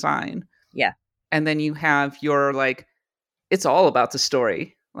RPG design. Yeah. And then you have your like, it's all about the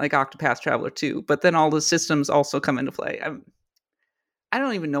story, like Octopath Traveler 2, but then all the systems also come into play. I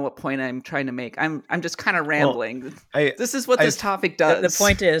don't even know what point I'm trying to make. I'm just kind of rambling. Well, this is what this topic does. The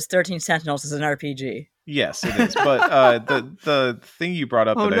point is 13 Sentinels is an RPG. Yes, it is. But the thing you brought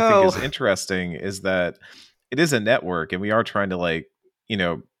up I think is interesting is that it is a network, and we are trying to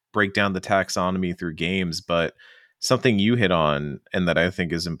break down the taxonomy through games. But something you hit on, and that I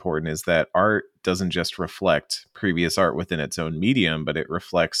think is important, is that art doesn't just reflect previous art within its own medium, but it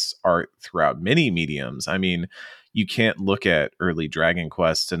reflects art throughout many mediums. I mean, you can't look at early Dragon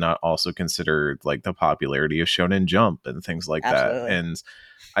Quest and not also consider like the popularity of Shonen Jump and things like Absolutely. that. And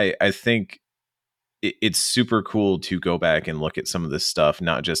I think it's super cool to go back and look at some of this stuff,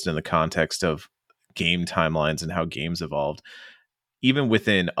 not just in the context of game timelines and how games evolved. Even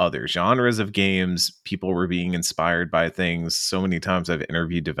within other genres of games, people were being inspired by things. So many times I've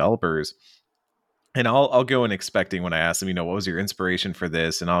interviewed developers, and I'll go in expecting, when I ask them, what was your inspiration for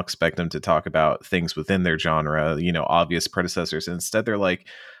this? And I'll expect them to talk about things within their genre, obvious predecessors. And instead they're like,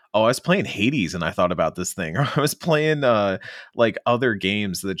 oh, I was playing Hades and I thought about this thing. Or I was playing like other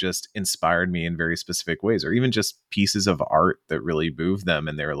games that just inspired me in very specific ways, or even just pieces of art that really moved them.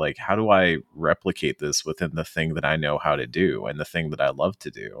 And they're like, how do I replicate this within the thing that I know how to do and the thing that I love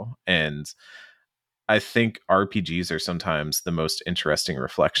to do? And I think RPGs are sometimes the most interesting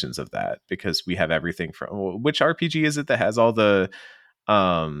reflections of that, because we have everything from, which RPG is it that has all the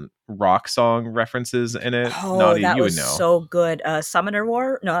rock song references in it? Oh, Naughty, that you was would know. So good. Summoner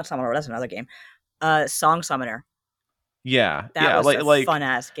War? No, not Summoner War. That's another game. Song Summoner. Yeah. That was a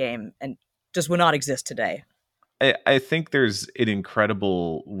fun-ass game and just would not exist today. I think there's an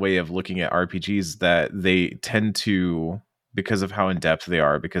incredible way of looking at RPGs that they tend to, because of how in-depth they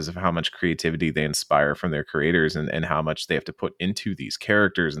are, because of how much creativity they inspire from their creators, and how much they have to put into these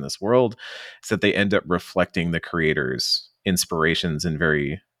characters in this world, is that they end up reflecting the creators' inspirations in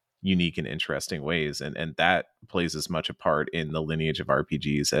very unique and interesting ways. And that plays as much a part in the lineage of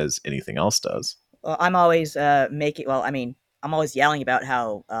RPGs as anything else does. Well, I'm always I'm always yelling about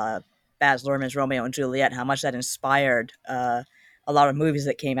how Baz Luhrmann's Romeo and Juliet, how much that inspired a lot of movies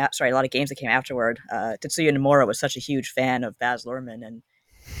that came out. Sorry, a lot of games that came afterward. Tetsuya Nomura was such a huge fan of Baz Luhrmann, and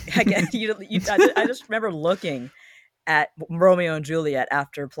I just remember looking at Romeo and Juliet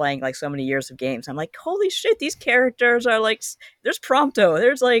after playing like so many years of games. I'm like, holy shit, these characters are like, there's Prompto,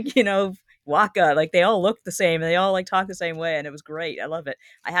 there's like, Waka, like they all look the same and they all like talk the same way, and it was great. I love it.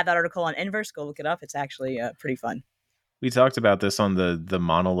 I had that article on Inverse. Go look it up. It's actually pretty fun. We talked about this on the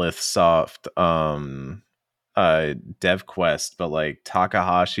Monolith Soft dev quest, but like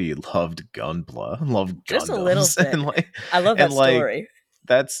Takahashi loved Gunpla, loved Gundams. Just a little bit. I love that story.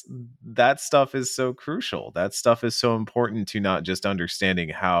 That stuff is so crucial. That stuff is so important to not just understanding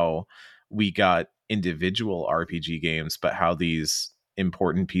how we got individual RPG games, but how these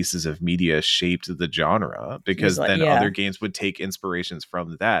important pieces of media shaped the genre, because then other games would take inspirations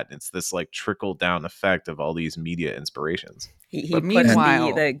from that. It's this like trickle down effect of all these media inspirations. He puts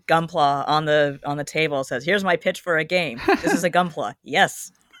the Gunpla on the table, says, here's my pitch for a game. This is a Gunpla.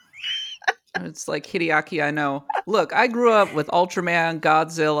 Yes. It's like Hideaki, I know. Look, I grew up with Ultraman,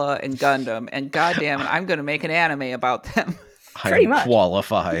 Godzilla, and Gundam, and goddamn it, I'm going to make an anime about them. I'm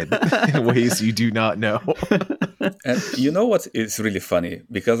qualified in ways you do not know. And you know what is really funny?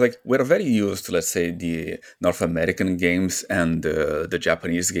 Because like we're very used to, let's say, the North American games and the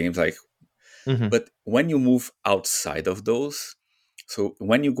Japanese games, like. Mm-hmm. But when you move outside of those, so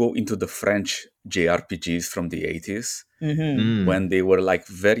when you go into the French JRPGs from the 80s, when they were like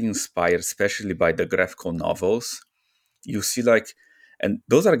very inspired, especially by the graphical novels, you see like, and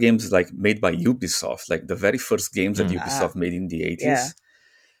those are games like made by Ubisoft, like the very first games that Ubisoft made in the 80s. Yeah.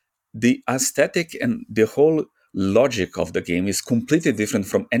 The aesthetic and the whole logic of the game is completely different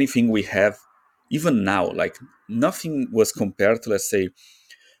from anything we have even now. Like nothing was compared to, let's say,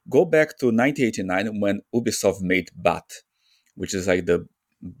 go back to 1989 when Ubisoft made BAT, which is like the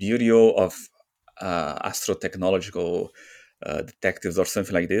Bureau of Astrotechnological Detectives or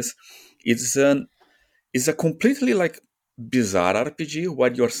something like this. It's a completely like bizarre RPG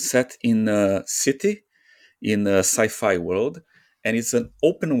where you're set in a city, in a sci-fi world, and it's an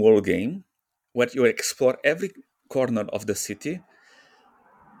open world game where you explore every corner of the city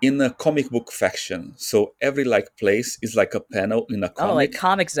in a comic book fashion. So every like place is like a panel in a comic. Oh, like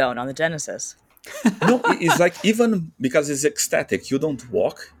Comic Zone on the Genesis. No, it's like, even because it's ecstatic, you don't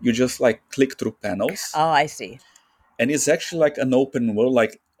walk, you just like click through panels. Oh, I see. And it's actually like an open world,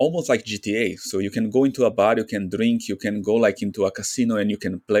 like almost like GTA. So you can go into a bar, you can drink, you can go like into a casino and you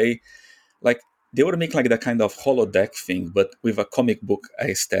can play. Like they would make like that kind of holodeck thing, but with a comic book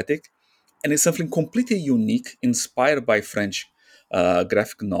aesthetic. And it's something completely unique, inspired by French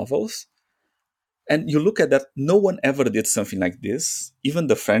graphic novels. And you look at that, no one ever did something like this. Even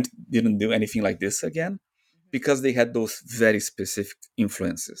the French didn't do anything like this again, because they had those very specific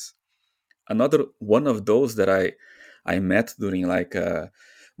influences. Another one of those that I met during like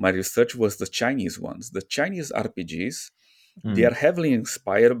my research was the Chinese ones. The Chinese RPGs, they are heavily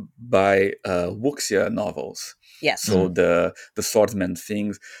inspired by wuxia novels. Yes. So the swordsman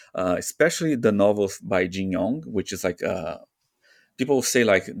things, especially the novels by Jin Yong, which is like people say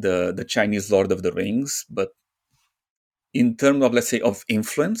like the Chinese Lord of the Rings, but in terms of, let's say, of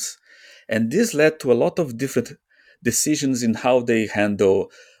influence. And this led to a lot of different decisions in how they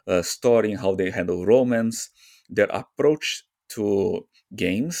handle story, how they handle romance, their approach to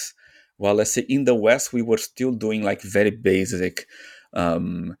games. While, let's say, in the West, we were still doing like very basic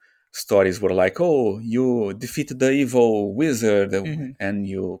stories were like, oh, you defeat the evil wizard and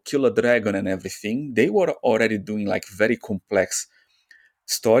you kill a dragon and everything. They were already doing like very complex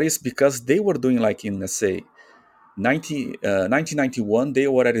stories, because they were doing like in, let's say, 1991, they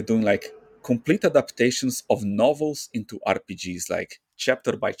were already doing like complete adaptations of novels into RPGs, like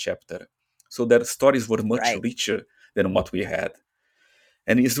chapter by chapter. So their stories were much richer than what we had.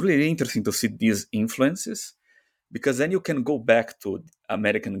 And it's really interesting to see these influences, because then you can go back to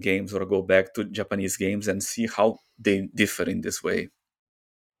American games or go back to Japanese games and see how they differ in this way.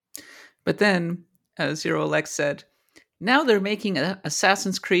 But then, as Zero Alex said, now they're making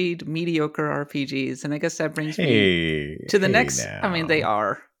Assassin's Creed mediocre RPGs. And I guess that brings me to the next. Now. I mean, they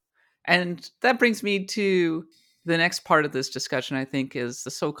are. And that brings me to the next part of this discussion, I think, is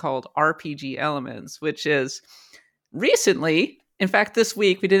the so-called RPG elements, which is recently, in fact, this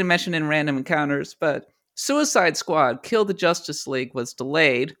week, we didn't mention in Random Encounters, but Suicide Squad Kill the Justice League was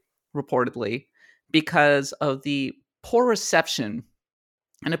delayed, reportedly, because of the poor reception.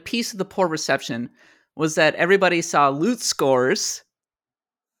 And a piece of the poor reception was that everybody saw loot scores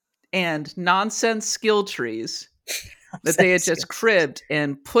and nonsense skill trees that they had just cribbed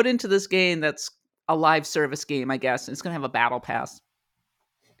and put into this game that's a live service game, I guess. It's going to have a battle pass.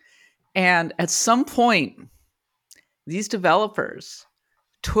 And at some point, these developers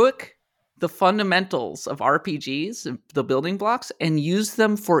took the fundamentals of RPGs, the building blocks, and used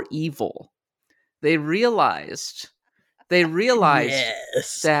them for evil. They realized They realized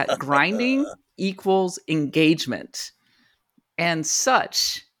that grinding equals engagement. And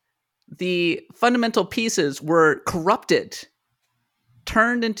such, the fundamental pieces were corrupted,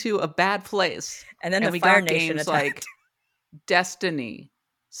 turned into a bad place. And then we Fire got Nation games attacked. like Destiny,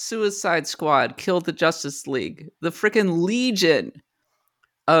 Suicide Squad, killed the Justice League, the freaking legion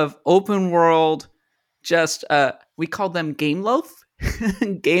of open world, just we call them game loaf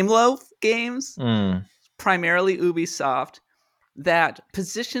games, primarily Ubisoft, that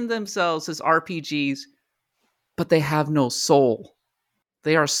position themselves as RPGs, but they have no soul.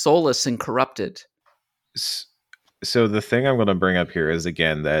 They are soulless and corrupted. So the thing I'm going to bring up here is,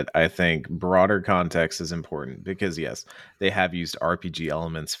 again, that I think broader context is important because, yes, they have used RPG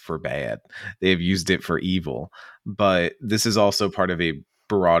elements for bad. They have used it for evil. But this is also part of a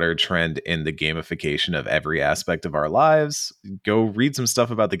broader trend in the gamification of every aspect of our lives. Go read some stuff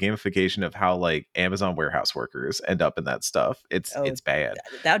about the gamification of how like Amazon warehouse workers end up in that stuff. It's bad.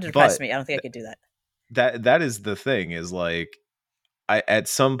 That would depress me. I don't think I could do that. That is the thing, is like, at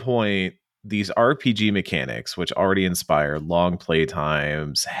some point, these RPG mechanics, which already inspire long play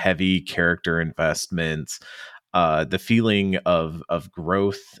times, heavy character investments, the feeling of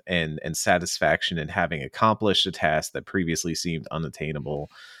growth and satisfaction in having accomplished a task that previously seemed unattainable,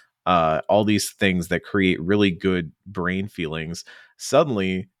 all these things that create really good brain feelings.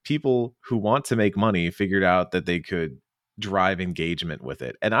 Suddenly, people who want to make money figured out that they could drive engagement with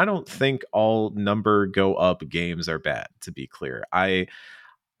it. And I don't think all number go up games are bad, to be clear. I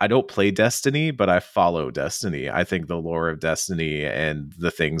don't play Destiny, but I follow Destiny. I think the lore of Destiny and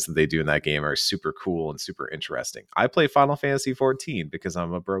the things that they do in that game are super cool and super interesting. I play Final Fantasy 14 because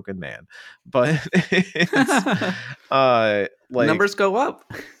I'm a broken man, but numbers go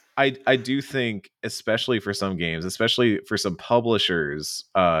up. I do think, especially for some games, especially for some publishers,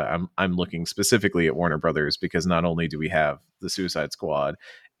 I'm looking specifically at Warner Brothers, because not only do we have the Suicide Squad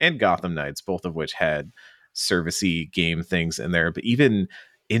and Gotham Knights, both of which had servicey game things in there, but even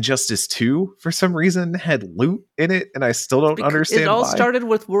Injustice 2 for some reason had loot in it, and I still don't understand. It all why. started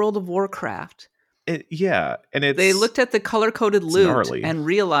with World of Warcraft. And they looked at the color-coded loot gnarly. And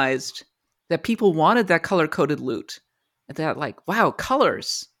realized that people wanted that color-coded loot. And that, like, wow,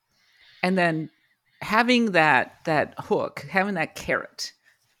 colors. And then having that hook, having that carrot,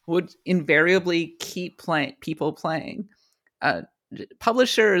 would invariably keep people playing.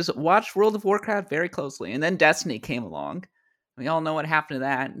 Publishers watched World of Warcraft very closely, and then Destiny came along. We all know what happened to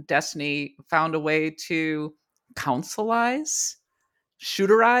that. Destiny found a way to counselize,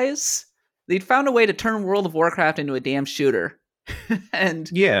 shooterize. They'd found a way to turn World of Warcraft into a damn shooter. and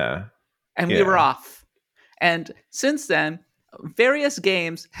we were off. And since then, various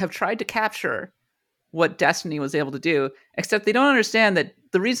games have tried to capture what Destiny was able to do, except they don't understand that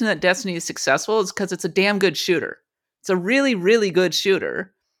the reason that Destiny is successful is because it's a damn good shooter. It's a really, really good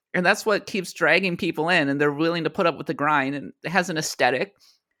shooter. And that's what keeps dragging people in, and they're willing to put up with the grind, and it has an aesthetic.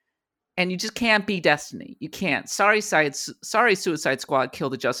 And you just can't be Destiny. You can't. Sorry, Suicide Squad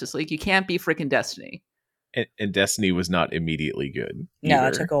killed the Justice League. You can't be freaking Destiny. And Destiny was not immediately good. No,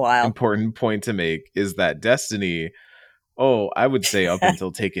 it took a while. Important point to make is that Destiny, I would say up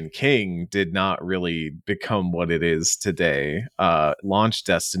until Taken King, did not really become what it is today. Launch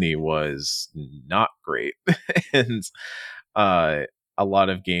Destiny was not great. And a lot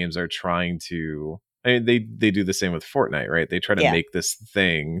of games are trying to, I mean, they do the same with Fortnite, right? They try to make this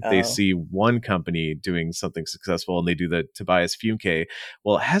thing. They see one company doing something successful and they do the Tobias Funke.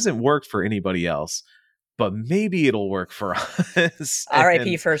 Well, it hasn't worked for anybody else, but maybe it'll work for us.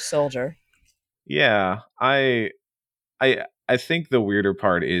 R.I.P. First Soldier. Yeah, I think the weirder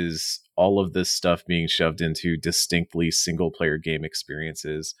part is all of this stuff being shoved into distinctly single player game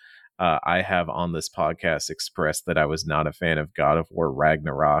experiences. I have on this podcast expressed that I was not a fan of God of War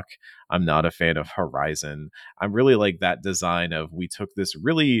Ragnarok. I'm not a fan of Horizon. I'm really like that design of, we took this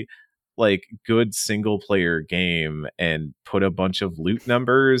really like good single player game and put a bunch of loot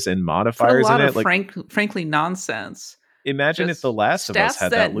numbers and modifiers in it. Frankly, nonsense. Imagine if The Last of Us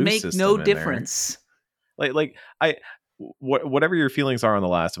had that loot make system no in difference. There. Whatever your feelings are on The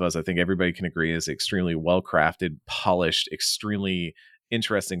Last of Us, I think everybody can agree is extremely well crafted, polished, extremely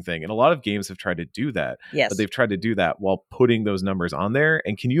interesting thing. And a lot of games have tried to do that. Yes. But they've tried to do that while putting those numbers on there.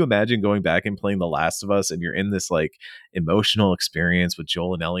 And can you imagine going back and playing The Last of Us and you're in this like emotional experience with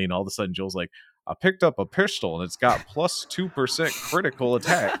Joel and Ellie, and all of a sudden Joel's like, I picked up a pistol and it's got plus 2% critical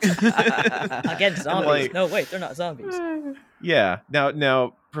attack against zombies. No, wait, they're not zombies. Yeah.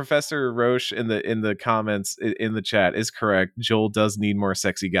 Now Professor Roche in the comments in the chat is correct. Joel does need more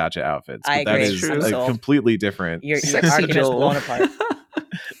sexy gacha outfits. But I that agree. is completely different. Your argument's blown apart.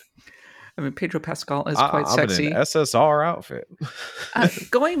 I mean, Pedro Pascal is quite I'm sexy. in an SSR outfit.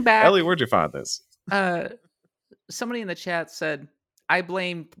 Going back, Ellie, where'd you find this? Somebody in the chat said, I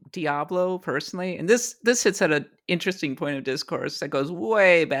blame Diablo personally. And this hits at an interesting point of discourse that goes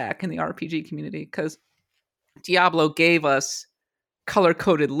way back in the RPG community, because Diablo gave us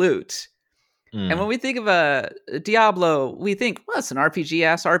color-coded loot. And when we think of a Diablo, we think, well, it's an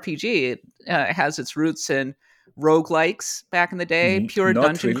RPG-ass RPG. It has its roots in roguelikes back in the day, pure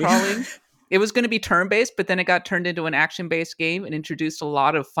dungeon crawling. It was going to be turn-based, but then it got turned into an action-based game and introduced a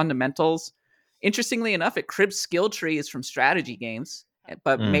lot of fundamentals. Interestingly enough, it cribbed skill trees from strategy games,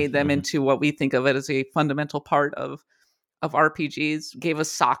 but made them into what we think of it as a fundamental part of RPGs, gave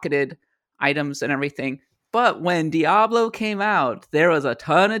us socketed items and everything. But when Diablo came out, there was a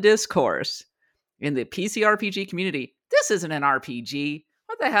ton of discourse in the PC RPG community. This isn't an RPG.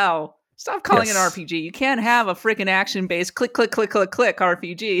 What the hell? Stop calling it an RPG. You can't have a freaking action-based click, click, click, click, click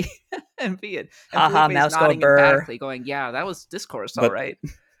RPG and be it. And Felipe's nodding emphatically going, yeah, that was discourse, all right.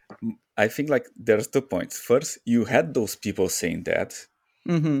 I think like there's 2 points. First, you had those people saying that.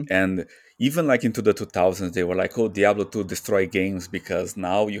 And even like into the 2000s, they were like, oh, Diablo 2 destroy games because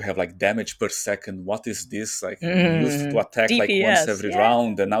now you have like damage per second. What is this? Like you used to attack DPS, like once every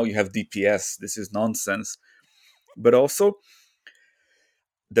round, and now you have DPS. This is nonsense. But also,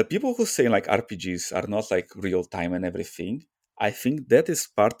 the people who say like RPGs are not like real time and everything, I think that is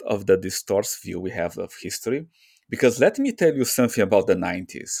part of the distorted view we have of history. Because let me tell you something about the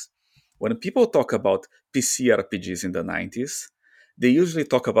 90s. When people talk about PC RPGs in the 90s, they usually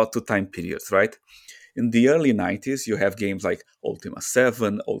talk about 2 time periods, right? In the early 90s, you have games like Ultima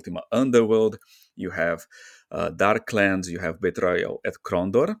 7, Ultima Underworld, you have Darklands, you have Betrayal at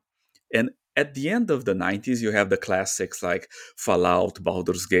Krondor. And at the end of the 90s, you have the classics like Fallout,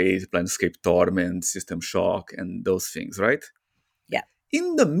 Baldur's Gate, Planescape Torment, System Shock, and those things, right? Yeah.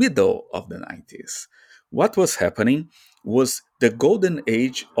 In the middle of the 90s, what was happening was the golden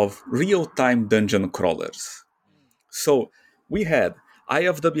age of real-time dungeon crawlers. So we had Eye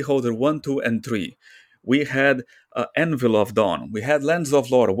of the Beholder 1, 2, and 3. We had Anvil of Dawn. We had Lands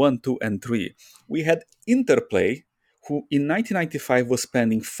of Lore 1, 2, and 3. We had Interplay, who in 1995 was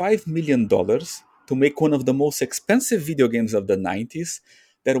spending $5 million to make one of the most expensive video games of the 90s.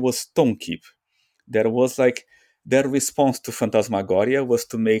 That was Stonekeep. There was like their response to Phantasmagoria was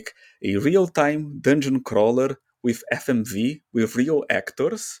to make a real-time dungeon crawler with FMV, with real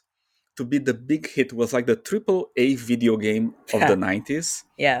actors, to be the big hit. Was like the AAA video game of the 90s.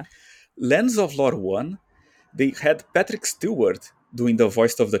 Yeah. Lands of Lore 1, they had Patrick Stewart doing the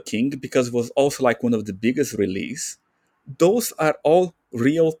voice of the king because it was also like one of the biggest release. Those are all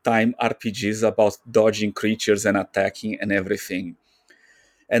real-time RPGs about dodging creatures and attacking and everything.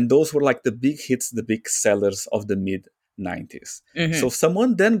 And those were like the big hits, the big sellers of the mid-90s. So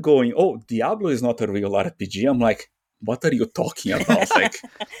someone then going, oh, Diablo is not a real RPG. I'm like, what are you talking about? Like,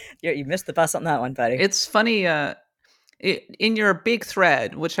 you missed the bus on that one, buddy. It's funny, in your big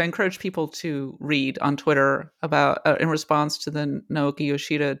thread, which I encourage people to read on Twitter about in response to the Naoki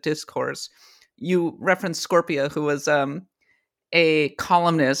Yoshida discourse, you referenced Scorpia, who was a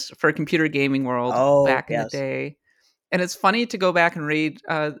columnist for Computer Gaming World back in the day. And it's funny to go back and read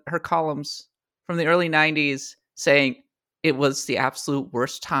her columns from the early 90s saying it was the absolute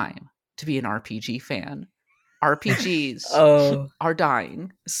worst time to be an RPG fan. RPGs are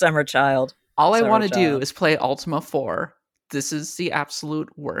dying. Summer child. All I want to do is play Ultima 4. This is the absolute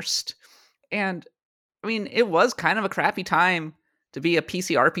worst. And I mean, it was kind of a crappy time to be a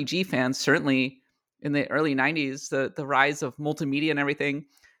PC RPG fan, certainly in the early 90s, the rise of multimedia and everything.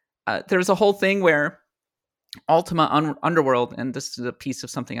 There's a whole thing where Ultima Underworld, and this is a piece of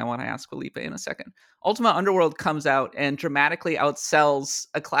something I want to ask Felipe in a second. Ultima Underworld comes out and dramatically outsells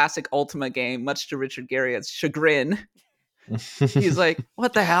a classic Ultima game, much to Richard Garriott's chagrin. He's like,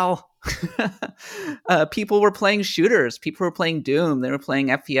 what the hell? People were playing shooters. People were playing Doom. They were playing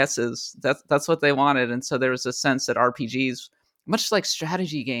FPSs. That's what they wanted. And so there was a sense that RPGs, much like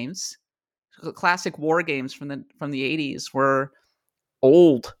strategy games, classic war games from the 80s, were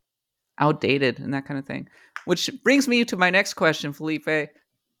old, outdated, and that kind of thing. Which brings me to my next question, Felipe.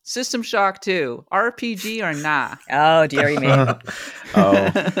 System Shock 2, RPG or nah? Oh, dearie me.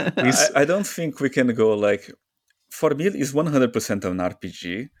 I don't think we can go like... For me, it's 100% an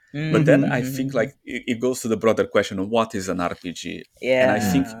RPG. But then I think like it goes to the broader question of what is an RPG? Yeah. And I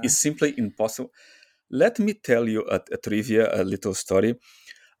think it's simply impossible. Let me tell you a trivia, a little story.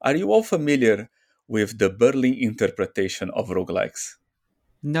 Are you all familiar with the Berlin interpretation of roguelikes?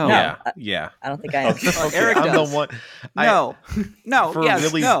 No. Yeah. I don't think I am. Okay. Eric I'm does. the one. No. No,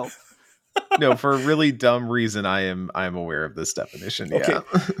 for a really dumb reason, I am aware of this definition. Okay. Yeah.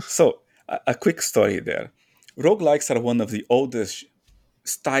 So a quick story there. Roguelikes are one of the oldest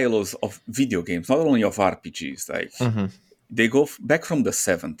styles of video games, not only of RPGs. Like they go back from the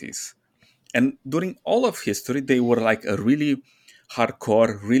 70s. And during all of history, they were like a really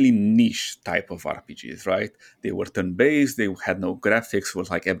hardcore, really niche type of RPGs, right? They were turn-based, they had no graphics,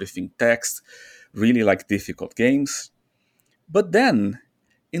 was like everything text, really like difficult games. But then,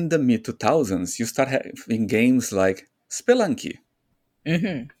 in the mid-2000s, you start having games like Spelunky,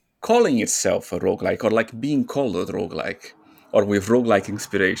 calling itself a roguelike, or like being called a roguelike, or with roguelike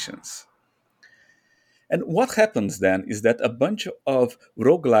inspirations. And what happens then is that a bunch of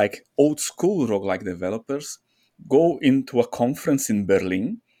roguelike, old school roguelike developers go into a conference in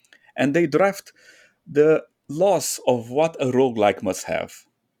Berlin and they draft the laws of what a roguelike must have,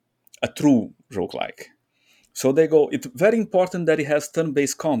 a true roguelike. So they go, it's very important that it has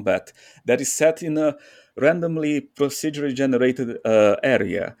turn-based combat, that is set in a randomly procedurally generated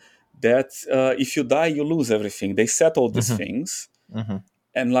area, that if you die, you lose everything. They set all these things.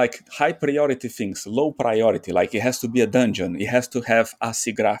 And like high priority things, low priority, like it has to be a dungeon, it has to have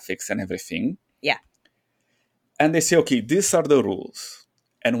ASCII graphics and everything. Yeah. And they say, okay, these are the rules.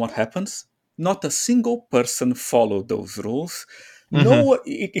 And what happens? Not a single person followed those rules. No,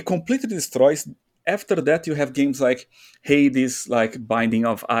 it completely destroys. After that, you have games like Hades, like Binding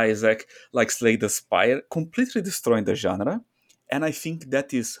of Isaac, like Slay the Spire, completely destroying the genre. And I think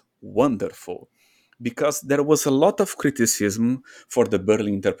that is wonderful, because there was a lot of criticism for the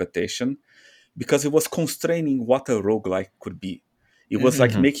Berlin interpretation, because it was constraining what a roguelike could be. It was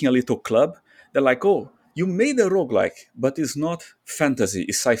like making a little club. They're like, oh, you made a roguelike, but it's not fantasy,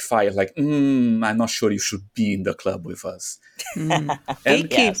 it's sci-fi. Like, I'm not sure you should be in the club with us.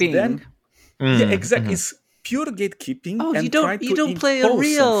 Gatekeeping. Yeah, exactly. It's pure gatekeeping. Oh, and you don't play a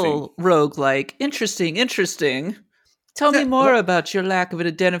real roguelike. Interesting. Tell me more about your lack of an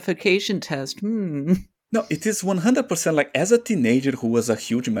identification test. No, it is 100% like, as a teenager who was a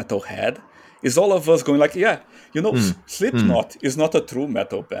huge metalhead, is all of us going like, Slipknot is not a true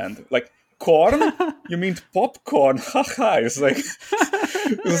metal band. Like, Korn? You mean popcorn? Haha. It's like...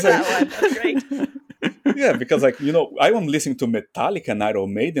 that one. That's great. Yeah, because like, I am listening to Metallica and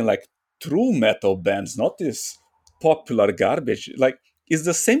Iron Maiden, like true metal bands, not this popular garbage. Like, it's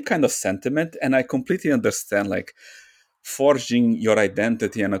the same kind of sentiment, and I completely understand, like, forging your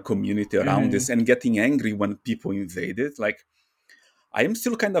identity and a community around this and getting angry when people invade it. Like, I am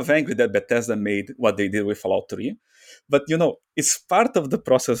still kind of angry that Bethesda made what they did with Fallout 3. But, it's part of the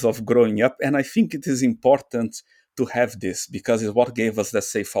process of growing up, and I think it is important to have this, because it's what gave us,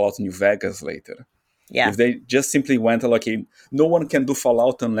 let's say, Fallout New Vegas later. Yeah. If they just simply went like, no one can do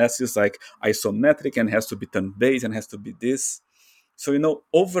Fallout unless it's like isometric and has to be turn-based and has to be this. So,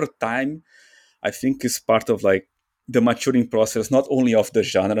 over time, I think it's part of like the maturing process, not only of the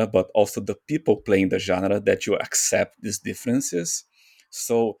genre, but also the people playing the genre, that you accept these differences.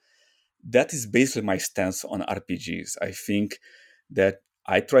 So that is basically my stance on RPGs. I think that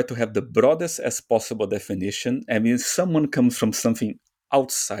I try to have the broadest as possible definition. I mean, if someone comes from something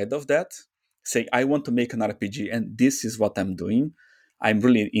outside of that, say, I want to make an RPG and this is what I'm doing, I'm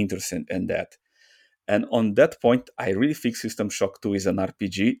really interested in that. And on that point, I really think System Shock 2 is an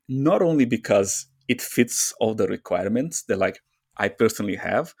RPG, not only because it fits all the requirements that like I personally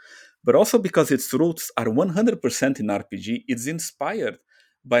have, but also because its roots are 100% in RPG. It's inspired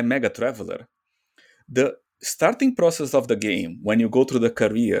by Mega Traveler. The starting process of the game, when you go through the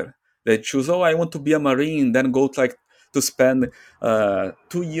career, they choose, I want to be a Marine, then go to spend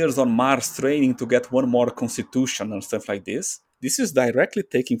 2 years on Mars training to get one more constitution and stuff like this. This is directly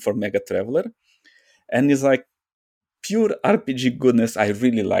taken from Mega Traveler, and it's like pure RPG goodness. I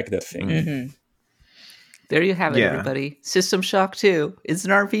really like that thing. There you have it, everybody. System Shock 2. It's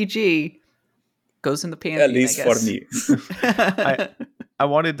an RPG. Goes in the pantheon, at least for me. I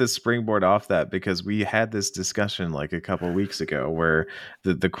wanted to springboard off that because we had this discussion like a couple weeks ago where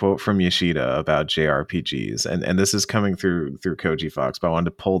the quote from Yoshida about JRPGs, and this is coming through Koji Fox, but I wanted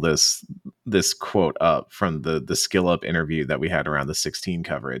to pull this quote up from the Skill Up interview that we had around the 16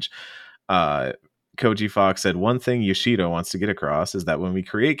 coverage. Koji Fox said, one thing Yoshida wants to get across is that when we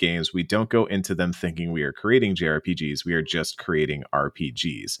create games, we don't go into them thinking we are creating JRPGs. We are just creating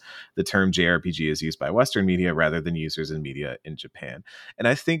RPGs. The term JRPG is used by Western media rather than users in media in Japan. And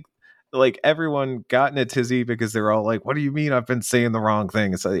I think like everyone got in a tizzy because they're all like, what do you mean I've been saying the wrong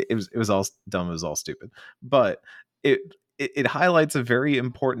thing? So it was all dumb. It was all stupid. But it highlights a very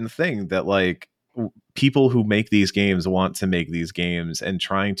important thing that like, people who make these games want to make these games, and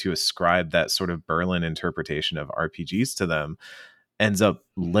trying to ascribe that sort of Berlin interpretation of RPGs to them. ends up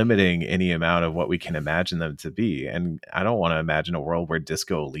limiting any amount of what we can imagine them to be. And I don't want to imagine a world where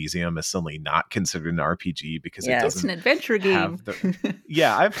Disco Elysium is suddenly not considered an RPG because it doesn't. It's an adventure game.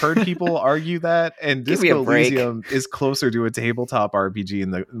 Yeah, I've heard people argue that, and Disco Elysium is closer to a tabletop RPG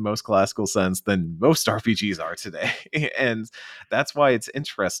in the most classical sense than most RPGs are today. And that's why it's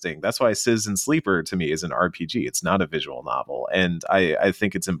interesting. That's why Citizen Sleeper to me is an RPG. It's not a visual novel. And I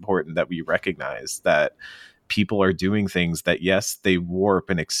think it's important that we recognize that people are doing things that, yes, they warp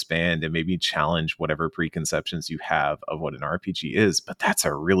and expand and maybe challenge whatever preconceptions you have of what an RPG is, but that's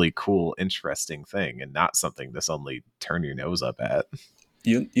a really cool, interesting thing and not something to suddenly turn your nose up at.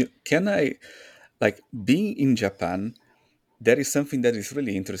 Being in Japan, there is something that is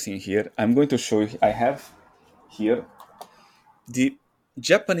really interesting here. I'm going to show you, I have here the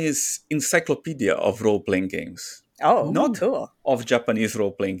Japanese encyclopedia of role-playing games. Oh, not cool. Of Japanese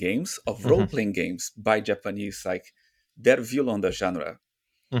role-playing games, of role-playing games by Japanese, like their view on the genre.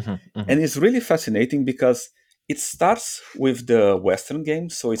 And it's really fascinating because it starts with the Western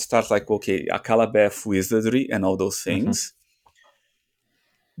games. So it starts like, okay, Akalabeth, Wizardry, and all those things.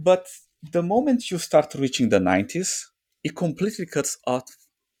 But the moment you start reaching the 90s, it completely cuts off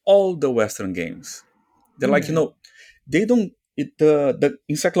all the Western games. They're like, they don't, the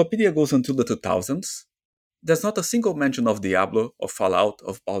encyclopedia goes until the 2000s. There's not a single mention of Diablo, of Fallout,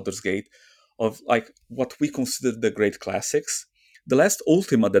 of Baldur's Gate, of like what we consider the great classics. The last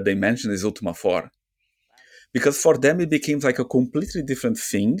Ultima that they mention is Ultima 4. Because for them it became like a completely different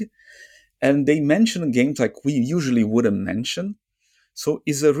thing. And they mention games like we usually wouldn't mention. So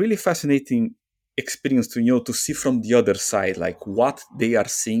it's a really fascinating experience to see from the other side, like what they are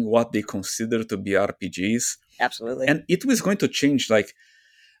seeing, what they consider to be RPGs. Absolutely. And it was going to change, like,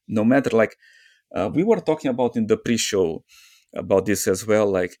 no matter, like, we were talking about in the pre-show about this as well.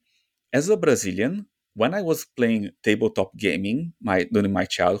 Like, as a Brazilian, when I was playing tabletop gaming during my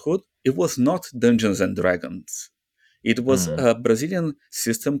childhood, it was not Dungeons and Dragons. It was a Brazilian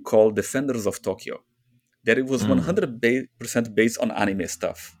system called Defenders of Tokyo. That it was 100% based on anime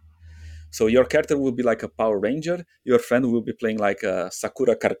stuff. So your character will be like a Power Ranger, your friend will be playing like a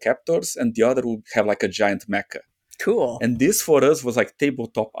Sakura Cardcaptors, and the other will have like a giant mecha. Cool. And this for us was like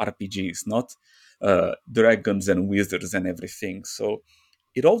tabletop RPGs, not dragons and wizards and everything. So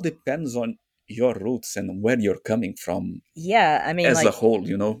it all depends on your roots and where you're coming from. Yeah, I mean, as like, a whole,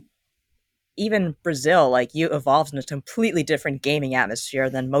 even Brazil, like, you evolved in a completely different gaming atmosphere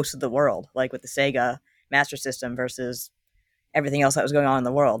than most of the world, like with the Sega Master System versus everything else that was going on in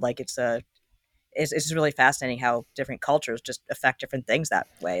the world. Like, it's just really fascinating how different cultures just affect different things that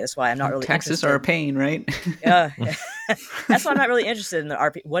way. That's why I'm not really Taxes are a pain, right? Yeah. That's why I'm not really interested in the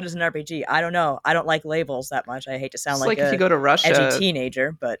RPG. What is an RPG? I don't know. I don't like labels that much. I hate to sound like if you go to Russia, edgy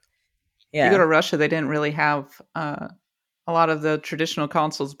teenager, but yeah. If you go to Russia, they didn't really have a lot of the traditional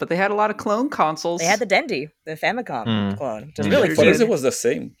consoles, but they had a lot of clone consoles. They had the Dendy, the Famicom clone, which is really for us, it was the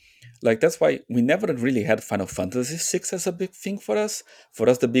same. Like, that's why we never really had Final Fantasy VI as a big thing for us. For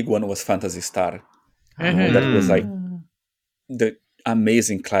us, the big one was Phantasy Star. That was like the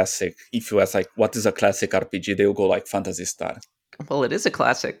amazing classic. If you ask, like, what is a classic RPG, they'll go like Phantasy Star. Well, it is a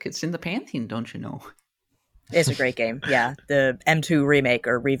classic. It's in the Pantheon, don't you know? It's a great game. Yeah, the M2 remake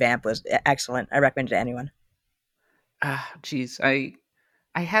or revamp was excellent. I recommend it to anyone. Geez, I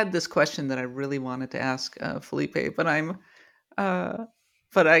had this question that I really wanted to ask Felipe, but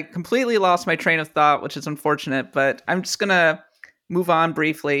I completely lost my train of thought, which is unfortunate. But I'm just gonna move on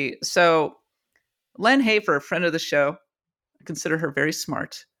briefly. So, Len Hafer, friend of the show, I consider her very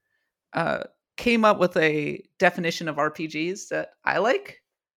smart, came up with a definition of RPGs that I like,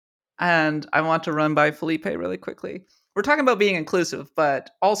 and I want to run by Felipe really quickly. We're talking about being inclusive,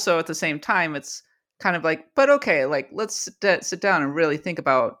 but also at the same time, it's kind of like, but okay, like, let's sit down and really think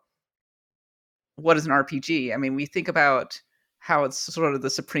about what is an RPG. I mean, we think about how it's sort of the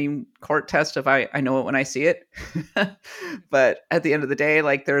Supreme Court test of I know it when I see it. But at the end of the day,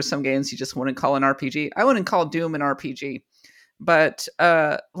 like, there are some games you just wouldn't call an RPG. I wouldn't call Doom an RPG. But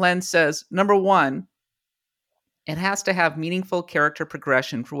Len says, number one, it has to have meaningful character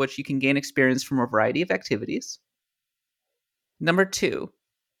progression for which you can gain experience from a variety of activities. Number two,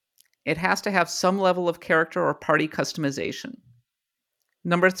 it has to have some level of character or party customization.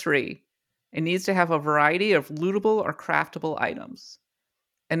 Number three, it needs to have a variety of lootable or craftable items.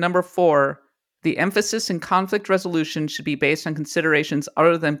 And number four, the emphasis in conflict resolution should be based on considerations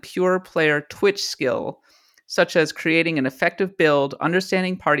other than pure player twitch skill, such as creating an effective build,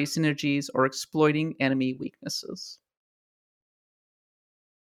 understanding party synergies, or exploiting enemy weaknesses.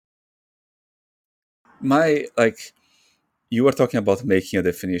 You were talking about making a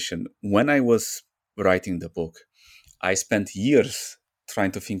definition. When I was writing the book, I spent years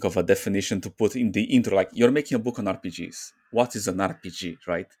trying to think of a definition to put in the intro. Like, you're making a book on RPGs. What is an RPG,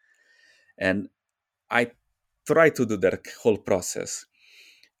 right? And I try to do that whole process.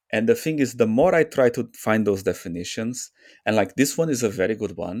 And the thing is, the more I try to find those definitions, and like this one is a very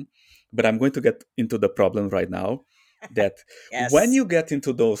good one, but I'm going to get into the problem right now, that Yes. when you get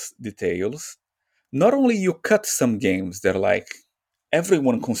into those details, not only you cut some games, they're like,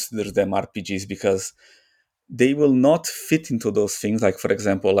 everyone considers them RPGs because they will not fit into those things. Like, for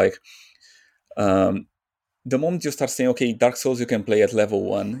example, like the moment you start saying, okay, Dark Souls you can play at level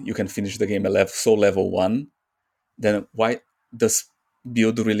 1, you can finish the game at level 1, then why does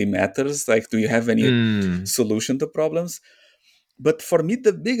build really matters? Like, do you have any solution to problems? But for me,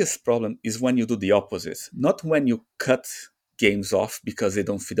 the biggest problem is when you do the opposite. Not when you cut games off because they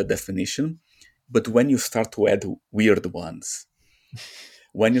don't fit the definition, but when you start to add weird ones.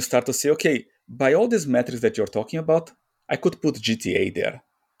 When you start to say, okay, by all these metrics that you're talking about, I could put GTA there.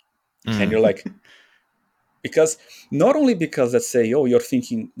 And you're like, because not only because, let's say, oh, you're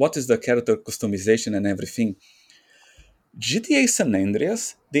thinking, what is the character customization and everything? GTA San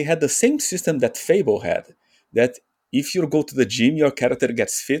Andreas, they had the same system that Fable had, that if you go to the gym, your character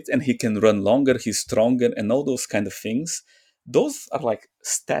gets fit and he can run longer, he's stronger, and all those kind of things. Those are like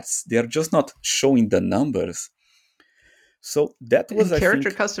stats. They're just not showing the numbers. So that was, character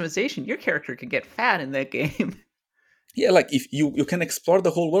customization. Your character could get fat in that game. Yeah, like if you can explore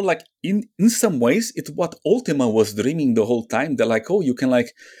the whole world. Like in some ways, it's what Ultima was dreaming the whole time. They're like, oh, you can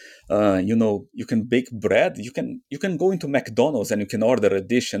like, you can bake bread. You can go into McDonald's and you can order a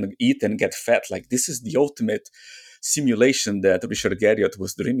dish and eat and get fat. Like, this is the ultimate simulation that Richard Garriott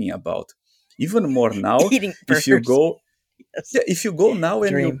was dreaming about. Even more now, if you go, if you go now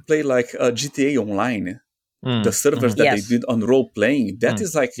and you play like GTA Online, the servers that they did on role playing, that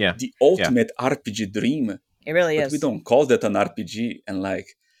is like the ultimate RPG dream. It really is. We don't call that an RPG, and like,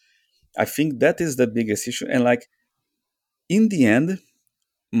 I think that is the biggest issue. And like, in the end,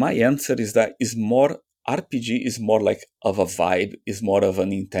 my answer is that RPG is more like of a vibe, is more of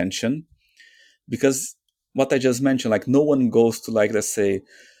an intention, because what I just mentioned, like, no one goes to, like, let's say,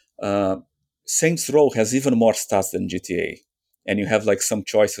 Saints Row has even more stats than GTA, and you have like some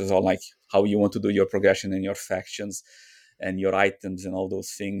choices on like how you want to do your progression and your factions and your items and all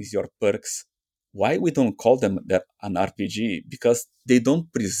those things, your perks. Why we don't call them that an RPG? Because they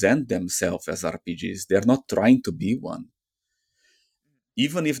don't present themselves as RPGs. They're not trying to be one.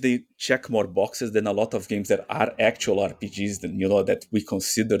 Even if they check more boxes than a lot of games that are actual RPGs, then that we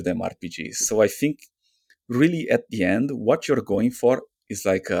consider them RPGs. So I think really at the end, what you're going for is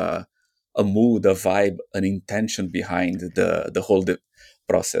like a mood, a vibe, an intention behind the whole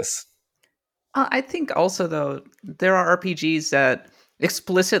process. I think also, though, there are RPGs that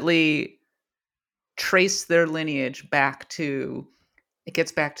explicitly trace their lineage back to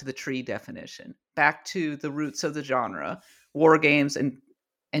the tree definition, back to the roots of the genre, war games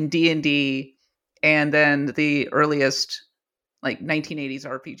and D&D, and then the earliest like 1980s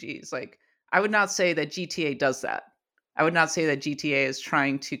RPGs. Like, I would not say that GTA does that. I would not say that GTA is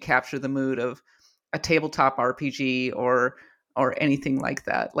trying to capture the mood of a tabletop RPG or anything like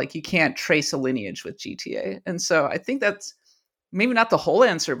that. Like, you can't trace a lineage with GTA. And so I think that's maybe not the whole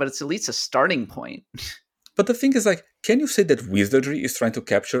answer, but it's at least a starting point. But the thing is, like, can you say that Wizardry is trying to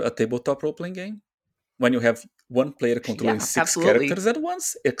capture a tabletop role-playing game? When you have one player controlling 6 characters at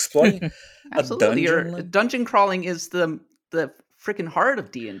once, exploring a dungeon? Dungeon crawling is the freaking heart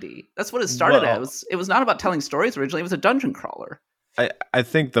of D&D. That's what it started as. It was not about telling stories originally. It was a dungeon crawler. I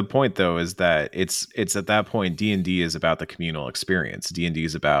think the point, though, is that it's at that point, D&D is about the communal experience. D&D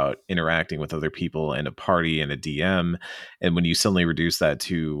is about interacting with other people and a party and a DM. And when you suddenly reduce that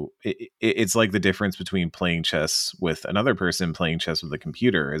to, it's like the difference between playing chess with another person, playing chess with a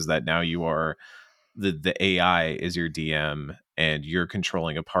computer, is that now you are, the AI is your DM and you're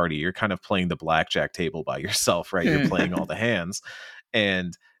controlling a party. You're kind of playing the blackjack table by yourself, right? You're playing all the hands.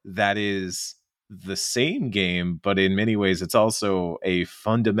 And that is the same game, but in many ways it's also a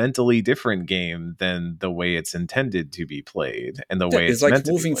fundamentally different game than the way it's intended to be played and the way it's like meant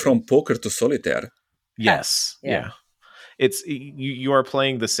moving to be from poker to solitaire. Yes. Yeah. It's you are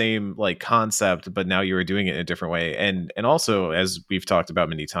playing the same like concept, but now you are doing it in a different way. And also, as we've talked about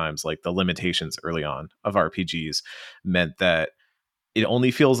many times, like the limitations early on of RPGs meant that it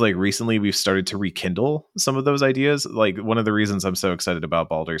only feels like recently we've started to rekindle some of those ideas. Like, one of the reasons I'm so excited about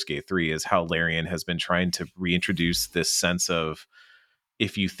Baldur's Gate 3 is how Larian has been trying to reintroduce this sense of,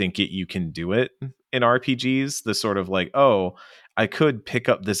 if you think it, you can do it in RPGs. The sort of like, oh, I could pick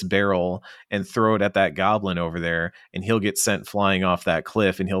up this barrel and throw it at that goblin over there and he'll get sent flying off that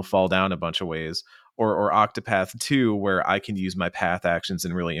cliff and he'll fall down a bunch of ways. or Octopath 2, where I can use my path actions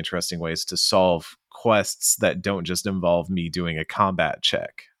in really interesting ways to solve quests that don't just involve me doing a combat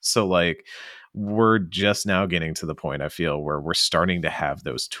check. So like we're just now getting to the point, I feel, where we're starting to have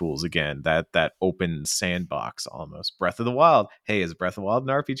those tools again, that open sandbox almost. Breath of the Wild. Hey, is Breath of the Wild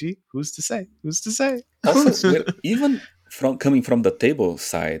an RPG? Who's to say? Also, even coming from the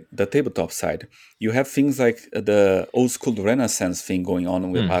tabletop side, you have things like the old school Renaissance thing going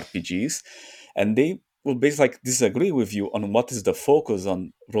on with RPGs, and they will basically disagree with you on what is the focus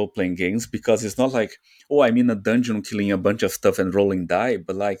on role-playing games, because it's not like, oh, I'm in a dungeon killing a bunch of stuff and rolling die,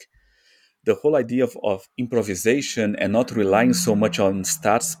 but like the whole idea of improvisation and not relying so much on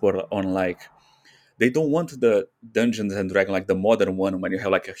stats, but on like, they don't want the Dungeons and Dragons like the modern one when you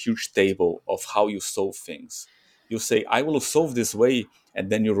have like a huge table of how you solve things. You say, I will solve this way,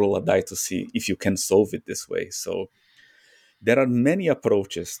 and then you roll a die to see if you can solve it this way. So there are many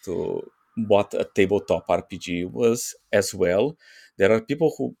approaches to what a tabletop RPG was as well. There are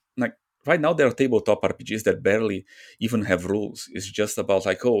people who, like, right now there are tabletop RPGs that barely even have rules. It's just about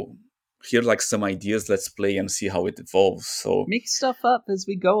like, oh, here are like some ideas, let's play and see how it evolves. So make stuff up as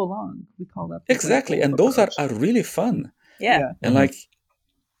we go along. We call that exactly, and those are really fun. Yeah. And like,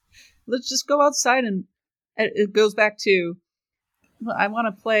 let's just go outside, and it goes back to, I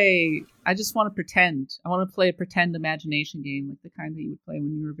just want to pretend. I want to play a pretend imagination game, like the kind that you would play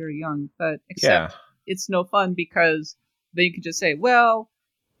when you were very young. But except it's no fun, because then you can just say, well,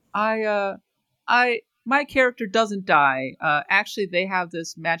 my character doesn't die. Actually, they have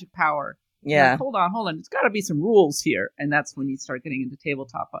this magic power. Yeah. Like, hold on. There's got to be some rules here, and that's when you start getting into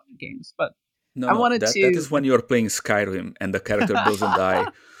tabletop games. But that is when you're playing Skyrim and the character doesn't die.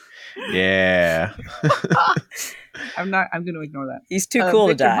 Yeah. I'm going to ignore that. He's too cool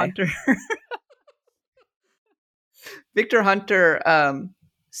Victor to die. Hunter. Victor Hunter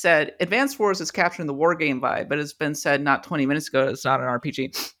said, Advanced Wars is capturing the war game vibe, but it's been said not 20 minutes ago it's not an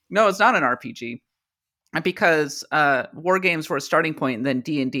RPG. No, it's not an RPG. Because war games were a starting point, and then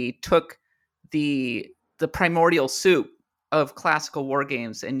D&D took the primordial soup of classical war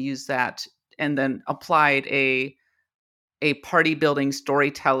games and used that, and then applied a party building,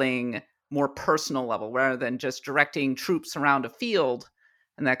 storytelling, more personal level, rather than just directing troops around a field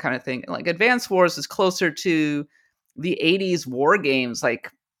and that kind of thing. Like Advanced Wars is closer to the 80s war games, like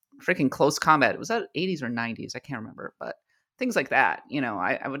freaking Close Combat. Was that 80s or 90s? I can't remember, but things like that. You know,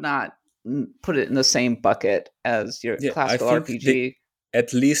 I would not put it in the same bucket as your classical RPG.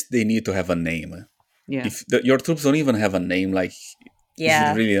 At least they need to have a name. Yeah. If your troops don't even have a name, like, is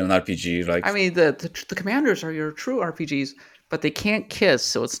it really an RPG? Like, I mean, the commanders are your true RPGs, but they can't kiss,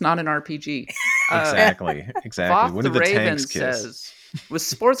 so it's not an RPG. Exactly. Voth When the did the Raven tanks kiss? says, with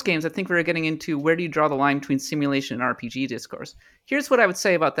sports games, I think we're getting into where do you draw the line between simulation and RPG discourse. Here's what I would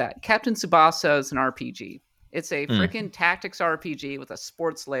say about that. Captain Tsubasa is an RPG. It's a freaking tactics RPG with a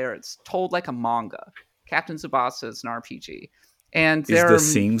sports layer. It's told like a manga. Captain Tsubasa is an RPG. And is The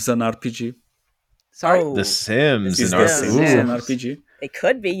Sims an RPG? Sorry? The Sims is The Sims an RPG? It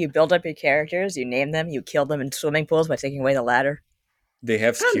could be. You build up your characters, you name them, you kill them in swimming pools by taking away the ladder. They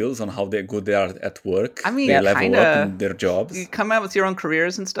have skills on how good they are at work. I mean, they level up in their jobs. You come out with your own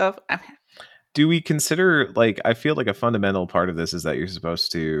careers and stuff. Do we consider, like, I feel like a fundamental part of this is that you're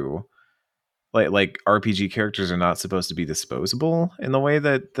supposed to, like RPG characters are not supposed to be disposable in the way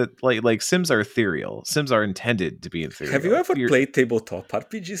that like Sims are ethereal. Sims are intended to be ethereal. Have you ever played tabletop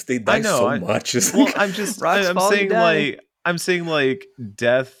RPGs? They die so much. Well, I'm saying like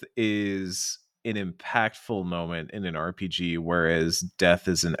death is an impactful moment in an RPG, whereas death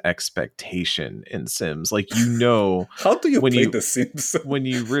is an expectation in Sims. Like, you know, how do you play The Sims? When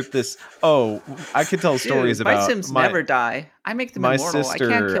you rip this, I could tell stories about my Sims never die. I make them immortal. I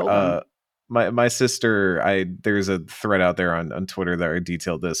can't kill them. My sister, there's a thread out there on Twitter that I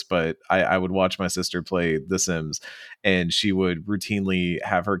detailed this, but I would watch my sister play The Sims, and she would routinely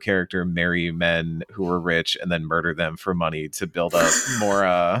have her character marry men who were rich and then murder them for money to build up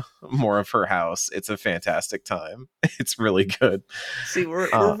more of her house. It's a fantastic time. It's really good. See,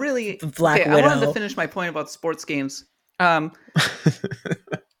 we're really Black Widow. I wanted to finish my point about sports games. A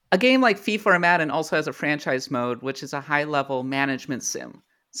game like FIFA or Madden also has a franchise mode, which is a high-level management sim.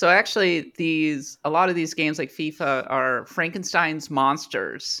 So actually, a lot of these games like FIFA are Frankenstein's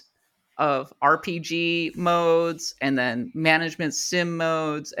monsters of RPG modes, and then management sim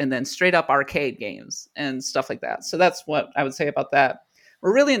modes, and then straight up arcade games and stuff like that. So that's what I would say about that.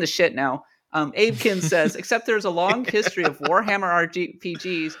 We're really in the shit now. Abekin says, except there's a long history of Warhammer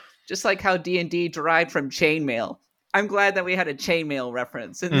RPGs, just like how D&D derived from chainmail. I'm glad that we had a chainmail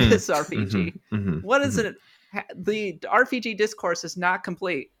reference in this RPG. What is it? the RPG discourse is not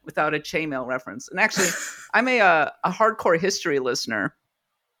complete without a chainmail reference. And actually, I'm a hardcore history listener.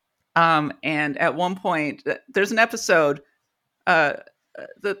 And at one point, there's an episode.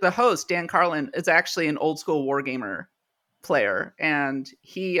 The host Dan Carlin is actually an old school wargamer player, and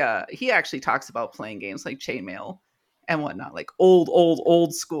he actually talks about playing games like chainmail and whatnot, like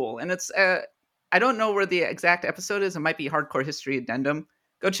old school. And it's I don't know where the exact episode is. It might be Hardcore History Addendum.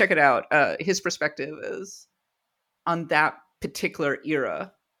 Go check it out. His perspective is on that particular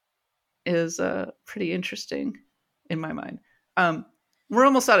era is pretty interesting in my mind. We're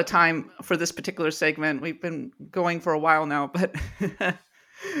almost out of time for this particular segment. We've been going for a while now, but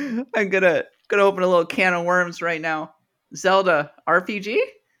I'm gonna open a little can of worms right now. Zelda RPG?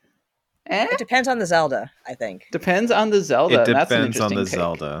 It depends on the Zelda, I think. Depends on the Zelda. It That's an depends on the interesting take.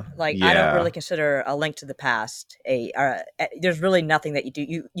 Zelda. Like, I don't really consider A Link to the Past there's really nothing that you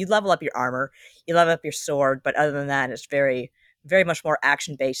do. You level up your armor, you level up your sword, but other than that, it's very, very much more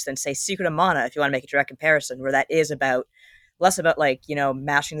action based than, say, Secret of Mana, if you want to make a direct comparison, where that is less about like,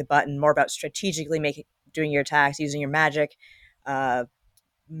 mashing the button, more about strategically doing your attacks, using your magic,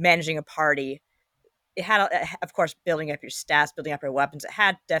 managing a party. It had, of course, building up your stats, building up your weapons. It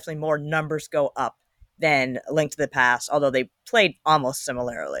had definitely more numbers go up than A Link to the Past, although they played almost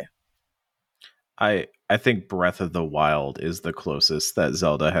similarly. I think Breath of the Wild is the closest that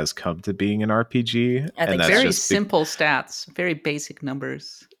Zelda has come to being an RPG. I think and that's very just simple stats, very basic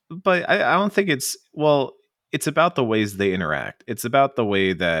numbers. But I don't think it's about the ways they interact. It's about the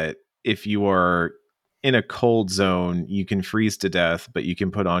way that if you are in a cold zone, you can freeze to death, but you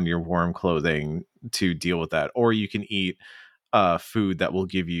can put on your warm clothing to deal with that. Or you can eat food that will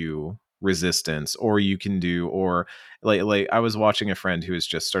give you resistance, or you can like I was watching a friend who has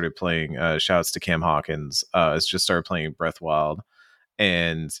just started playing, shouts to Cam Hawkins, has just started playing Breath of the Wild,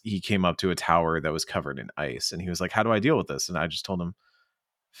 and he came up to a tower that was covered in ice, and he was like, how do I deal with this? And I just told him,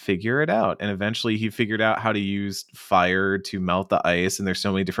 figure it out. And eventually he figured out how to use fire to melt the ice, and there's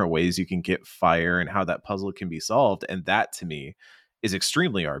so many different ways you can get fire and how that puzzle can be solved. And that to me is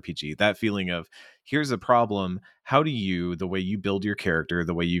extremely RPG. That feeling of, here's a problem, how do you, the way you build your character,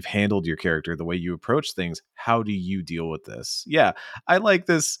 the way you've handled your character, the way you approach things, how do you deal with this? Yeah, I like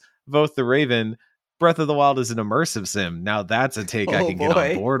this Voth the Raven. Breath of the Wild is an immersive sim. Now that's a take I can get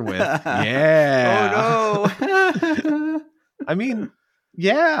on board with. Yeah. Oh no. I mean,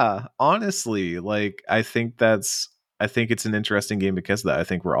 yeah, honestly, like I think it's an interesting game because of that. I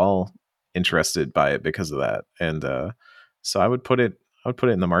think we're all interested by it because of that. And so I would put it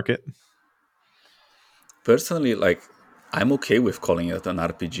in the market. Personally, like, I'm okay with calling it an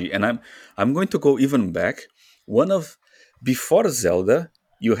RPG, and I'm going to go even back. Before Zelda,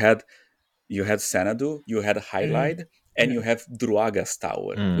 you had Xanadu, you had Hylide, and you have Druaga's Tower,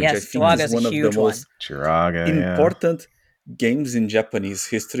 which I think is one of the most important games in Japanese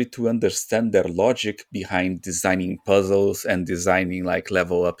history to understand their logic behind designing puzzles and designing like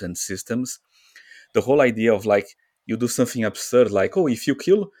level up and systems. The whole idea of like, you do something absurd like, oh, if you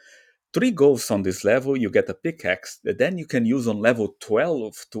kill 3 ghosts on this level, you get a pickaxe that then you can use on level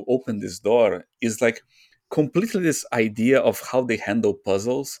 12 to open this door, is like completely this idea of how they handle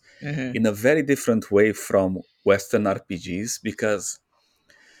puzzles in a very different way from Western RPGs, because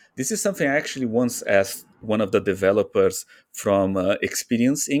this is something I actually once asked one of the developers from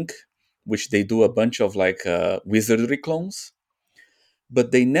Experience Inc., which they do a bunch of like wizardry clones,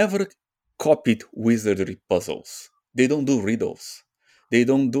 but they never copied wizardry puzzles. They don't do riddles. They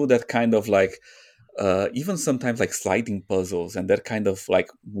don't do that kind of like, even sometimes like sliding puzzles and that kind of like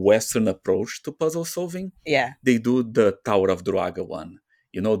Western approach to puzzle solving. Yeah. They do the Tower of Druaga one.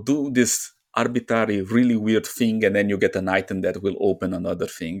 Do this arbitrary, really weird thing, and then you get an item that will open another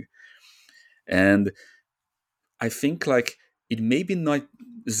thing. And I think like it may be not,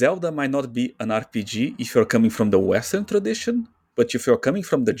 Zelda might not be an RPG if you're coming from the Western tradition, but if you're coming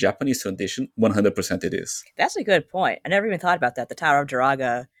from the Japanese tradition, 100% it is. That's a good point. I never even thought about that. The Tower of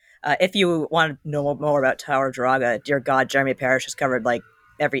Druaga. If you want to know more about Tower of Druaga, dear God, Jeremy Parrish has covered like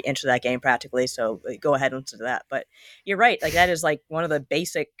every inch of that game practically. So go ahead and listen to that. But you're right. Like that is like one of the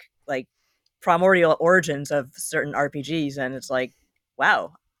basic like primordial origins of certain RPGs, and it's like,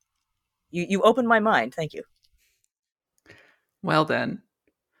 wow, you opened my mind. Thank you. Well then,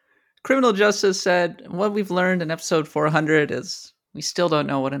 Criminal Justice said, what we've learned in episode 400 is we still don't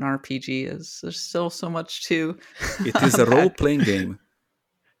know what an RPG is. There's still so much to It is a role-playing game.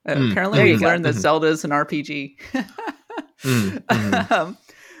 Apparently we've learned that Zelda is an RPG.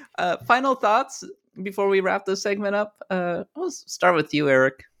 Final thoughts before we wrap this segment up? We'll start with you,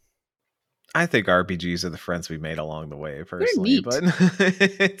 Eric. I think RPGs are the friends we made along the way, personally. But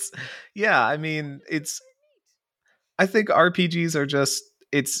it's I think RPGs are just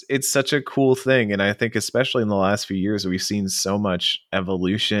it's such a cool thing, and I think especially in the last few years we've seen so much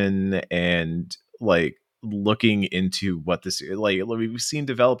evolution and like looking into what this like we've seen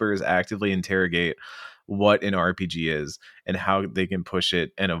developers actively interrogate what an RPG is and how they can push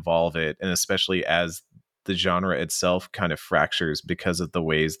it and evolve it, and especially as the genre itself kind of fractures because of the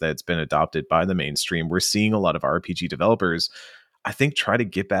ways that it's been adopted by the mainstream. We're seeing a lot of RPG developers, I think, try to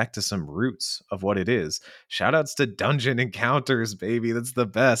get back to some roots of what it is. Shout outs to Dungeon Encounters, baby. That's the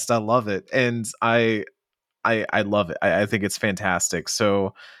best. I love it. And I love it. I think it's fantastic.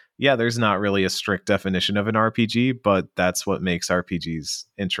 So yeah, there's not really a strict definition of an RPG, but that's what makes RPGs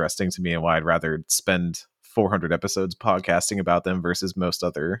interesting to me and why I'd rather spend 400 episodes podcasting about them versus most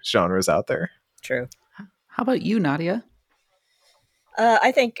other genres out there. True. How about you, Nadia?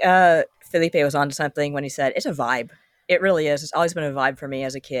 I think Felipe was onto something when he said it's a vibe. It really is. It's always been a vibe for me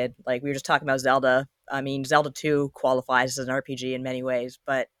as a kid. Like we were just talking about Zelda. I mean, Zelda 2 qualifies as an RPG in many ways,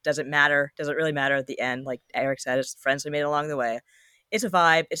 but does it matter? Does it really matter at the end? Like Eric said, it's friends we made along the way. It's a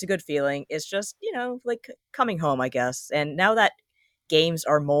vibe. It's a good feeling. It's just, like coming home, I guess. And now that games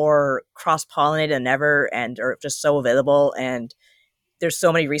are more cross-pollinated than ever and are just so available, and there's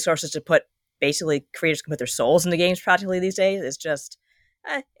so many resources to put, basically creators can put their souls into games practically these days. It's just,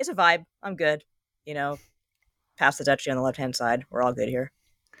 it's a vibe. I'm good. Pass the Dutchie on the left-hand side. We're all good here.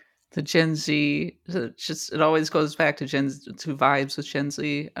 The Gen Z, it always goes back to vibes with Gen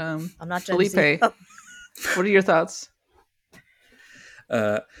Z. I'm not Gen Felipe, Z. What are your thoughts?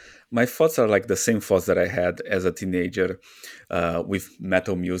 My thoughts are like the same thoughts that I had as a teenager with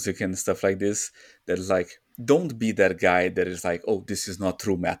metal music and stuff like this. That is like, don't be that guy that is like, oh, this is not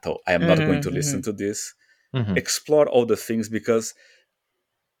true metal. I am not going to listen to this. Explore all the things, because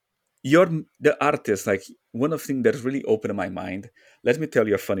you're the artist. Like, one of the things that really opened my mind, let me tell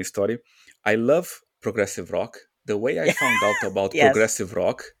you a funny story. I love progressive rock. The way I found out about progressive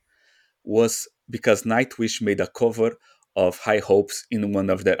rock was because Nightwish made a cover of High Hopes in one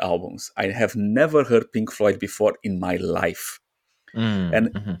of their albums. I have never heard Pink Floyd before in my life.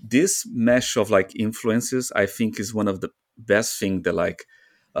 This mesh of like influences, I think, is one of the best things that like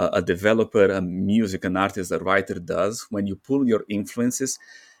a developer, a music, an artist, a writer does, when you pull your influences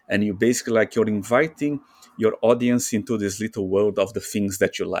and you basically like you're inviting your audience into this little world of the things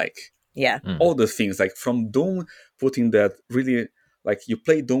that you like. Yeah. All the things, like from Doom, putting that really, like you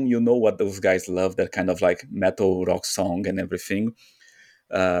play Doom, you know what those guys love, that kind of like metal rock song and everything.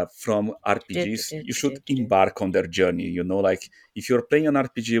 From RPGs, you should embark on their journey. Like if you're playing an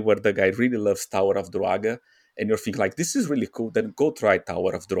RPG where the guy really loves Tower of Druaga, and you're thinking like, this is really cool, then go try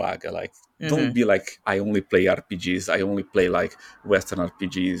Tower of Druaga. Like, don't be like, I only play RPGs, I only play like Western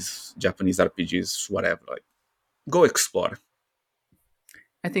RPGs, Japanese RPGs, whatever. Like, go explore.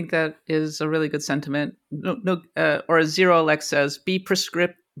 I think that is a really good sentiment. Or as Zero Alex says, be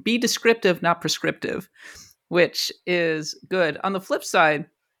descriptive, not prescriptive, which is good. On the flip side,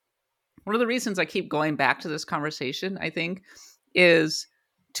 one of the reasons I keep going back to this conversation, I think, is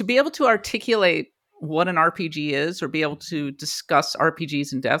to be able to articulate what an RPG is, or be able to discuss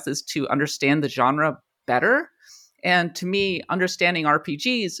RPGs in depth, is to understand the genre better. And to me, understanding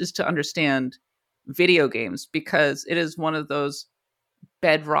RPGs is to understand video games, because it is one of those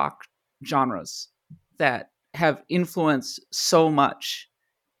bedrock genres that have influenced so much.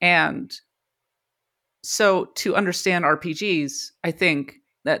 And so to understand RPGs, I think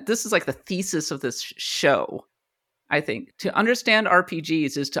that this is like the thesis of this show. I think to understand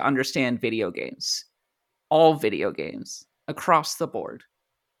RPGs is to understand video games, all video games across the board.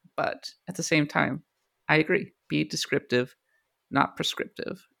 But at the same time, I agree, be descriptive, not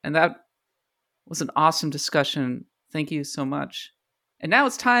prescriptive. And that was an awesome discussion. Thank you so much. And now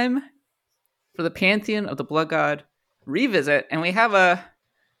it's time for the Pantheon of the Blood God revisit. And we have a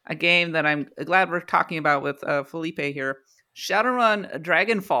game that I'm glad we're talking about with Felipe here. Shadowrun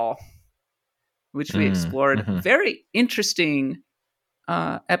Dragonfall, which we explored. Very interesting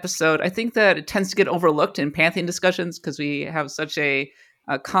episode. I think that it tends to get overlooked in Pantheon discussions because we have such a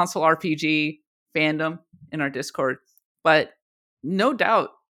console RPG fandom in our Discord. But no doubt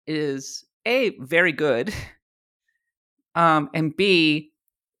it is A, very good, and B,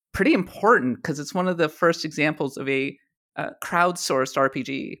 pretty important, because it's one of the first examples of a crowdsourced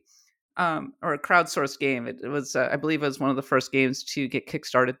RPG, or a crowdsourced game. It was, I believe it was one of the first games to get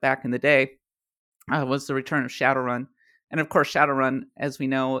kickstarted back in the day, was the return of Shadowrun. And of course, Shadowrun, as we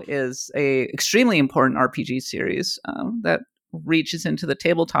know, is a extremely important RPG series that reaches into the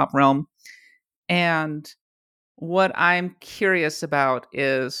tabletop realm. And what I'm curious about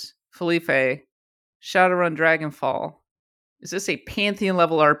is, Felipe, Shadowrun Dragonfall, is this a Pantheon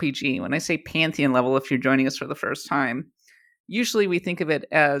level RPG? When I say Pantheon level, if you're joining us for the first time, usually we think of it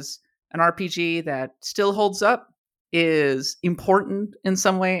as an RPG that still holds up, is important in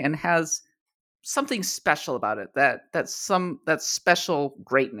some way, and has something special about it, that's special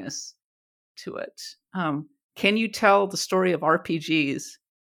greatness to it. Can you tell the story of RPGs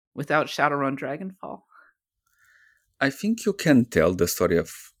without Shadowrun Dragonfall? I think you can tell the story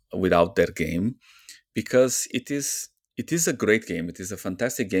of without that game, because it is a great game. It is a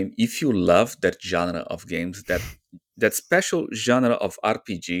fantastic game if you love that genre of games, that special genre of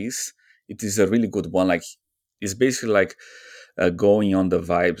RPGs. It is a really good one. Like, it's basically like going on the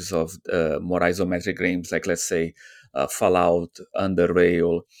vibes of more isometric games, like, let's say, Fallout,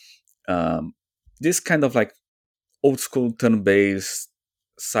 Underrail. This kind of like old school turn-based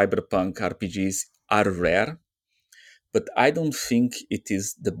cyberpunk RPGs are rare, but I don't think it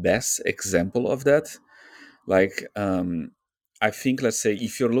is the best example of that. Like, I think, let's say,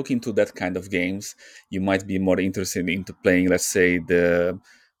 if you're looking to that kind of games, you might be more interested into playing, let's say, the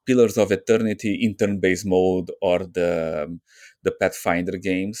Pillars of Eternity in turn-based mode, or the Pathfinder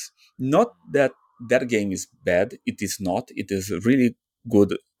games. Not that that game is bad. It is not. It is a really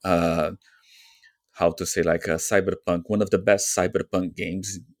good, how to say, like a cyberpunk, one of the best cyberpunk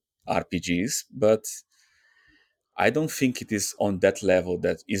games, RPGs. But I don't think it is on that level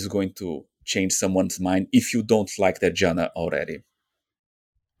that is going to change someone's mind if you don't like that genre already.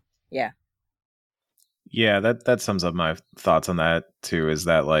 Yeah. Yeah, that sums up my thoughts on that too, is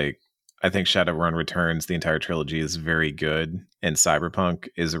that, like, I think Shadowrun Returns, the entire trilogy, is very good, and Cyberpunk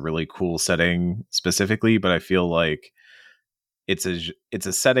is a really cool setting specifically, but I feel like it's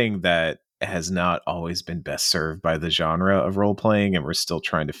a setting that has not always been best served by the genre of role playing, and we're still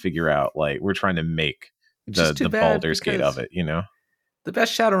trying to figure out, like, we're trying to make the Baldur's Gate of it, you know? The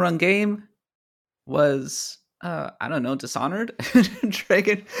best Shadowrun game was I don't know, Dishonored,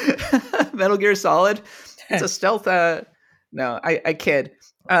 Dragon, Metal Gear Solid. It's a stealth. No, I kid.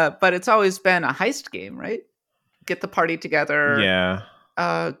 But it's always been a heist game, right? Get the party together.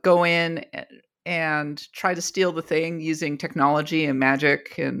 Yeah. Go in and try to steal the thing using technology and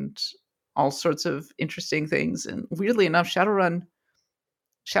magic and all sorts of interesting things. And weirdly enough, Shadowrun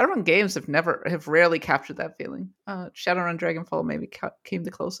games have rarely captured that feeling. Shadowrun Dragonfall maybe came the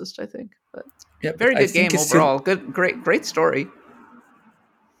closest, I think. But yeah, very good game overall. Great story.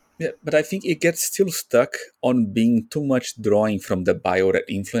 Yeah, but I think it gets still stuck on being too much drawing from the BioWare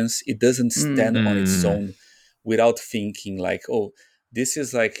influence. It doesn't stand on its own without thinking like, oh, this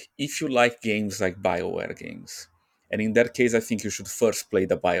is like, if you like games like BioWare games. And in that case, I think you should first play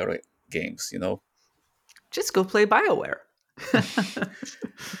the BioWare games, you know? Just go play BioWare.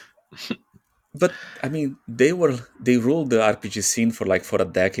 But I mean, they ruled the RPG scene for a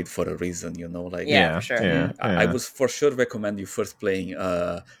decade for a reason, you know. Like, yeah, for sure. Yeah, I would for sure recommend you first playing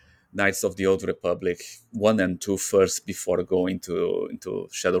Knights of the Old Republic 1 and 2 first before going to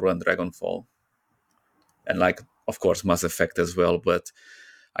Shadowrun Dragonfall, and like, of course, Mass Effect as well. But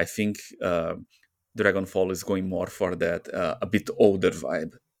I think Dragonfall is going more for that a bit older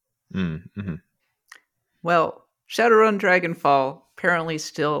vibe. Mm-hmm. Well, Shadowrun Dragonfall apparently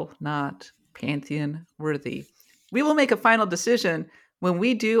still not Pantheon worthy. We will make a final decision when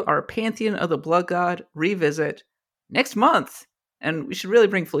we do our Pantheon of the Blood God revisit next month. And we should really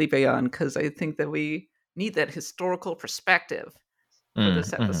bring Felipe on, because I think that we need that historical perspective for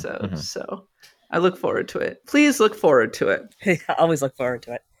this episode. Mm-hmm. So I look forward to it. Please look forward to it. I always look forward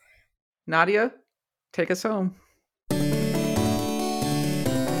to it. Nadia, take us home.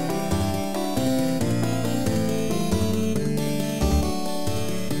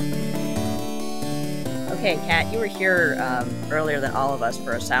 Okay, Kat, you were here earlier than all of us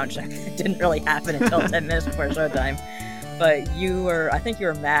for a sound check. It didn't really happen until 10 minutes before showtime. But I think you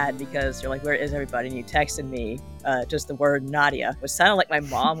were mad because you're like, where is everybody? And you texted me just the word Nadia, which sounded like my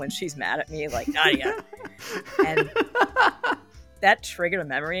mom when she's mad at me, like, Nadia. And that triggered a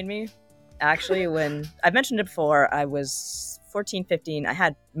memory in me. Actually, when I mentioned it before, I was 14, 15. I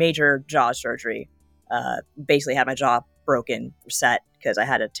had major jaw surgery. Basically had my jaw broken, reset, because I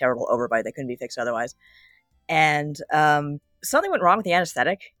had a terrible overbite that couldn't be fixed otherwise. And something went wrong with the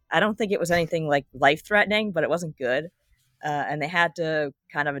anesthetic. I don't think it was anything like life-threatening, but it wasn't good. And they had to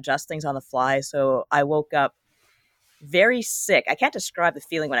kind of adjust things on the fly. So I woke up very sick. I can't describe the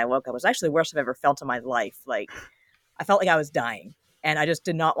feeling when I woke up. It was actually the worst I've ever felt in my life. Like, I felt like I was dying, and I just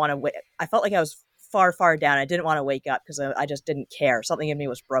did not want to wait. I felt like I was far, far down. I didn't want to wake up because I just didn't care. Something in me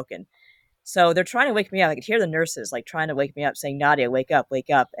was broken. So they're trying to wake me up. I could hear the nurses like trying to wake me up, saying, Nadia, wake up, wake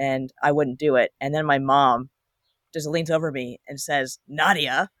up. And I wouldn't do it. And then my mom just leans over me and says,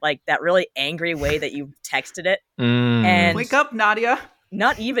 Nadia, like that really angry way that you texted it. And wake up, Nadia.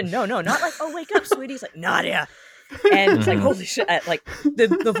 Not even, not like, oh, wake up, sweetie. It's like, Nadia. And it's like, holy shit. Like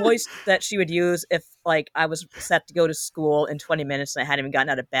the voice that she would use if like I was set to go to school in 20 minutes and I hadn't even gotten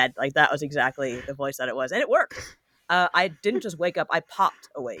out of bed. Like that was exactly the voice that it was. And it worked. I didn't just wake up. I popped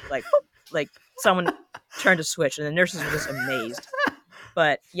awake. Like someone turned a switch and the nurses were just amazed.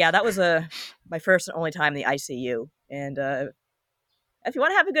 But yeah, that was my first and only time in the ICU. And if you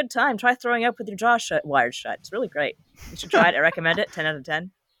want to have a good time, try throwing up with your jaw wired shut. It's really great. You should try it. I recommend it. 10 out of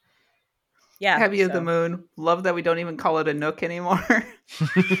 10. Yeah. Heavy of the Moon. Love that we don't even call it a Nook anymore. I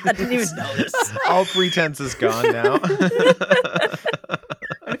didn't even notice. All pretense is gone now. And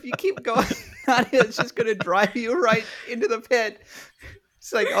if you keep going, Nadia, it's just going to drive you right into the pit.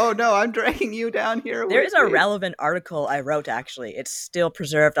 It's like, oh no, I'm dragging you down here. There is a relevant article I wrote, actually. It's still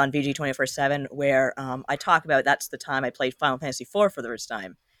preserved on VG 24/7, where I talk about that's the time I played Final Fantasy IV for the first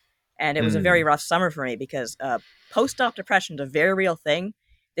time. And it was a very rough summer for me because post-op depression is a very real thing.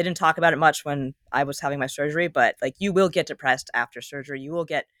 They didn't talk about it much when I was having my surgery, but like you will get depressed after surgery. You will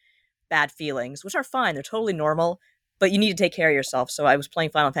get bad feelings, which are fine. They're totally normal, but you need to take care of yourself. So I was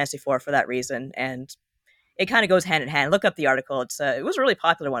playing Final Fantasy IV for that reason, and it kind of goes hand in hand. Look up the article. It was a really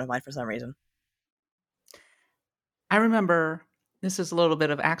popular one of mine for some reason. I remember, this is a little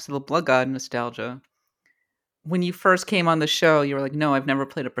bit of Axe of the Blood God nostalgia. When you first came on the show, you were like, no, I've never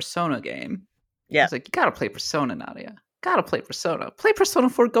played a Persona game. Yeah. I was like, you gotta play Persona, Nadia. Gotta play Persona. Play Persona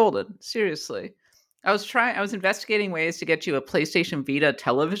 4 Golden. Seriously. I was investigating ways to get you a PlayStation Vita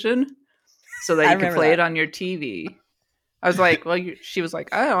television so that you could play it on your TV. I was like, well, she was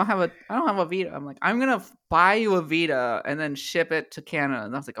like, I don't have a Vita. I'm like, I'm going to buy you a Vita and then ship it to Canada.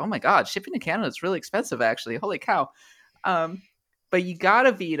 And I was like, oh my God, shipping to Canada is really expensive, actually. Holy cow. But you got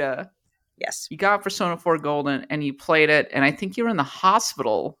a Vita. Yes. You got Persona 4 Golden and you played it. And I think you were in the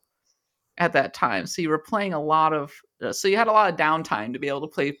hospital at that time. So you were playing a lot of, so you had a lot of downtime to be able to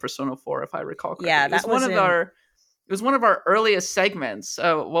play Persona 4, if I recall correctly. Yeah, it was one of our earliest segments.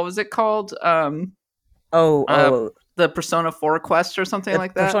 What was it called? The Persona 4 Quest or something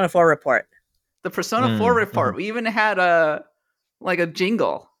like that. Persona 4 Report. The Persona 4 Report. We even had a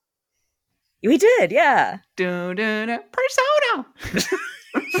jingle. We did, yeah. Persona.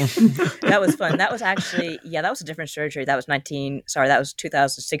 That was fun. That was actually, that was a different surgery. That was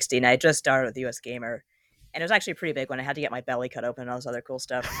 2016. I just started with US Gamer. And it was actually a pretty big one. I had to get my belly cut open and all this other cool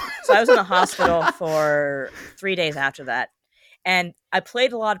stuff. So I was in the hospital for 3 days after that. And I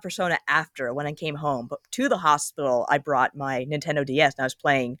played a lot of Persona after when I came home. But to the hospital, I brought my Nintendo DS and I was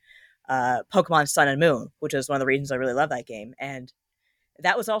playing Pokemon Sun and Moon, which is one of the reasons I really love that game. And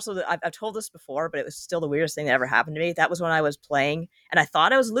that was also, I've told this before, but it was still the weirdest thing that ever happened to me. That was when I was playing and I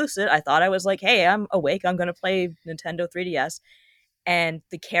thought I was lucid. I thought I was like, hey, I'm awake. I'm going to play Nintendo 3DS. And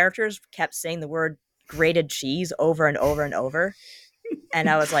the characters kept saying the word grated cheese over and over and over. And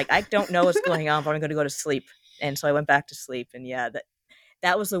I was like, I don't know what's going on, but I'm going to go to sleep. And so I went back to sleep. And yeah,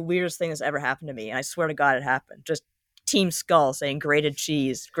 that was the weirdest thing that's ever happened to me. And I swear to God, it happened. Just Team Skull saying grated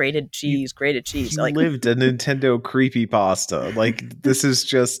cheese, grated cheese, grated cheese. You lived a Nintendo creepypasta. Like, this is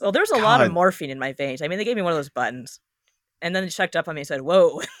just... Well, there was a lot of morphine in my veins. I mean, they gave me one of those buttons. And then they checked up on me and said,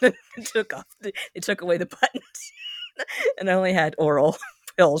 whoa. They took away the buttons. And I only had oral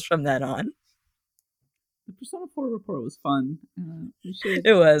pills from then on. The Persona 4 report was fun.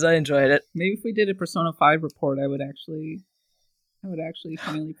 It was. I enjoyed it. Maybe if we did a Persona 5 report, I would actually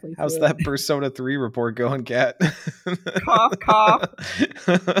finally play. How's that Persona 3 report going, Kat? Cough, cough.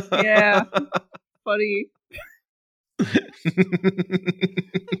 Yeah, buddy.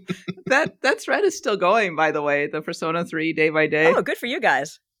 that thread is still going, by the way. The Persona 3 day by day. Oh, good for you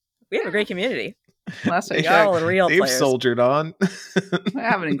guys. We have a great community. Last I checked, real they've players. Soldiered on. I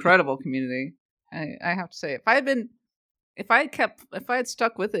have an incredible community. I have to say, if I had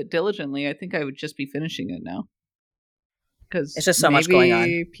stuck with it diligently, I think I would just be finishing it now. Because it's just so much going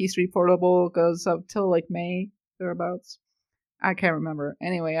on. PS3 Portable goes up till like May thereabouts. I can't remember.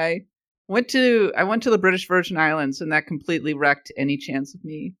 Anyway, I went to the British Virgin Islands, and that completely wrecked any chance of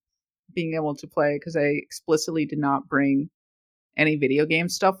me being able to play because I explicitly did not bring any video game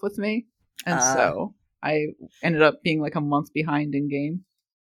stuff with me, and so I ended up being like a month behind in game.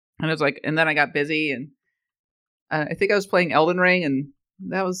 And it was like, and then I got busy, and I think I was playing Elden Ring, and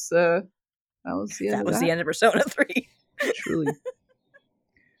that was the end of Persona 3. Truly.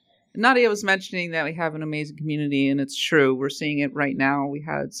 Nadia was mentioning that we have an amazing community, and it's true. We're seeing it right now. We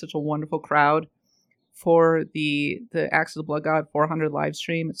had such a wonderful crowd for the Axe of the Blood God 400 live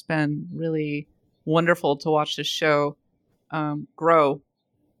stream. It's been really wonderful to watch this show grow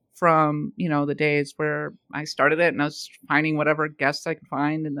from, the days where I started it and I was finding whatever guests I could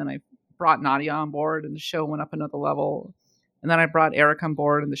find. And then I brought Nadia on board and the show went up another level. And then I brought Eric on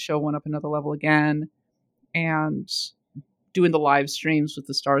board and the show went up another level again. And doing the live streams with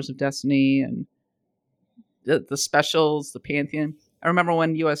the Stars of Destiny and the specials, the Pantheon. I remember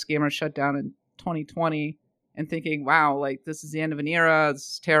when US Gamer shut down in 2020 and thinking, wow, like this is the end of an era.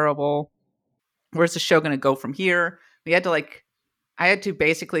 This is terrible. Where's the show going to go from here? I had to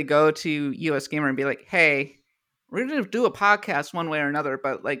basically go to US Gamer and be like, hey, we're going to do a podcast one way or another,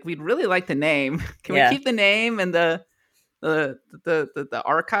 but like, we'd really like the name. Can we keep the name and the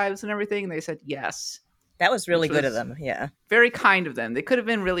archives and everything? And they said, yes. That was really good of them. Yeah. Very kind of them. They could have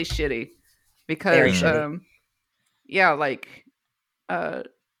been really shitty because,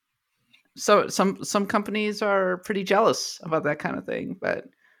 so some companies are pretty jealous about that kind of thing, but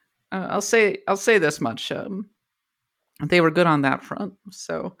I'll say this much. They were good on that front.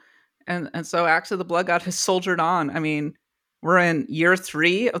 So, and so Axe of the Blood God has soldiered on. I mean, we're in year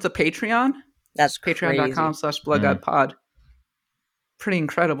 3 of the Patreon. That's patreon.com/bloodgodpod. Pretty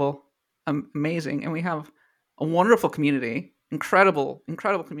incredible. Amazing. And we have a wonderful community. Incredible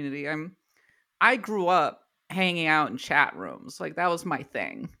community. I grew up hanging out in chat rooms. Like that was my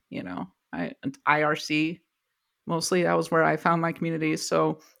thing, IRC mostly. That was where I found my community.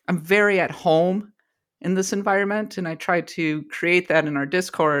 So I'm very at home in this environment, and I tried to create that in our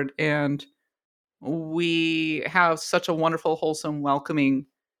Discord, and we have such a wonderful, wholesome, welcoming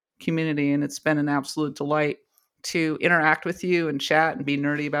community, and it's been an absolute delight to interact with you and chat and be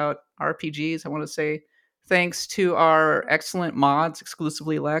nerdy about RPGs. I want to say thanks to our excellent mods,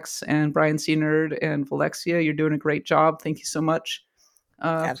 exclusively Lex and Brian C. Nerd and Valexia. You're doing a great job. Thank you so much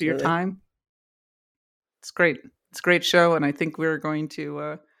for your time. It's great. It's a great show, and I think we're going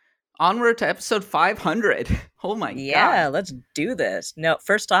to onward to episode 500. Oh my god! Yeah, let's do this. No,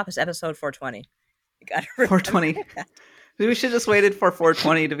 first stop is episode 420. 420. We should just waited for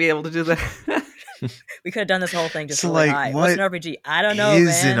 420 to be able to do that. We could have done this whole thing just so really high. What's an RPG? I don't know,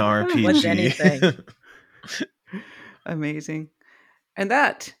 is man. An RPG? What's anything? Amazing. And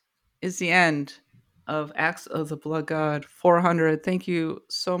that is the end of Axe of the Blood God 400. Thank you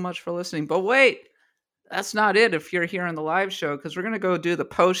so much for listening. But wait, that's not it if you're here on the live show, because we're going to go do the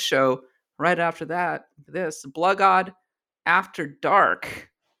post show right after that. This Blood God After Dark.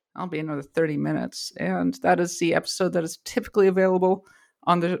 I'll be another 30 minutes. And that is the episode that is typically available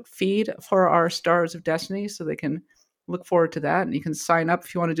on the feed for our Stars of Destiny, so they can look forward to that. And you can sign up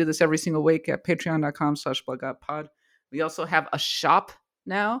if you want to do this every single week at patreon.com/bloodgodpod. We also have a shop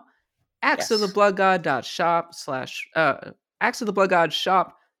now, axeofthebloodgod.shop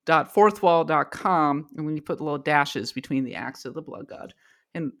axeofthebloodgodshop.fourthwall.com. And when you put the little dashes between the Axe of the Blood God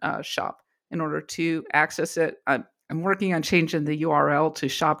and shop in order to access it. I'm working on changing the URL to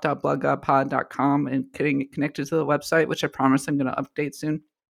shop.bloodgodpod.com and getting it connected to the website, which I promise I'm going to update soon.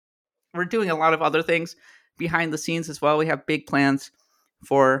 We're doing a lot of other things behind the scenes as well. We have big plans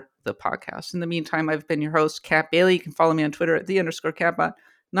for the podcast. In the meantime, I've been your host, Kat Bailey. You can follow me on Twitter at @the_Catbot.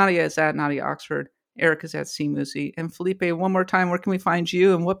 Nadia is at Nadia Oxford. Eric is at CMusi. And Felipe, one more time, where can we find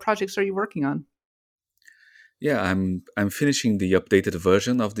you and what projects are you working on? Yeah, I'm finishing the updated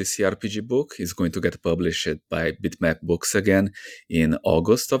version of the CRPG book. It's going to get published by Bitmap Books again in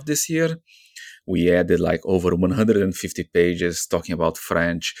August of this year. We added like over 150 pages talking about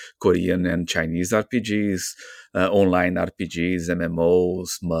French, Korean, and Chinese RPGs, online RPGs,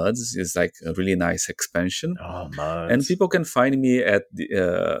 MMOs, MUDs. It's like a really nice expansion. Oh, MUDs. And people can find me at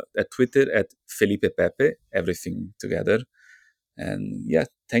Twitter at Felipe Pepe, everything together. And yeah,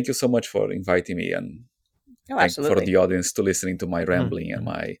 thank you so much for inviting me, and absolutely. for the audience to listening to my rambling and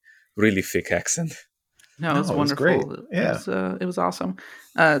my really thick accent. No, it was wonderful. It was great. Yeah. It was awesome.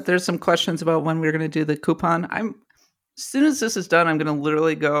 There's some questions about when we're going to do the coupon. As soon as this is done, I'm going to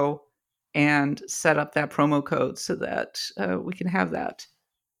literally go and set up that promo code so that we can have that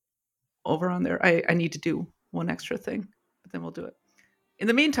over on there. I need to do one extra thing, but then we'll do it. In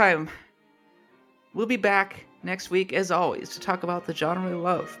the meantime, we'll be back next week, as always, to talk about the genre we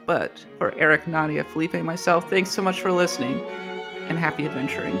love. But for Eric, Nadia, Felipe, and myself, thanks so much for listening, and happy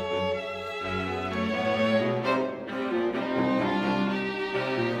adventuring.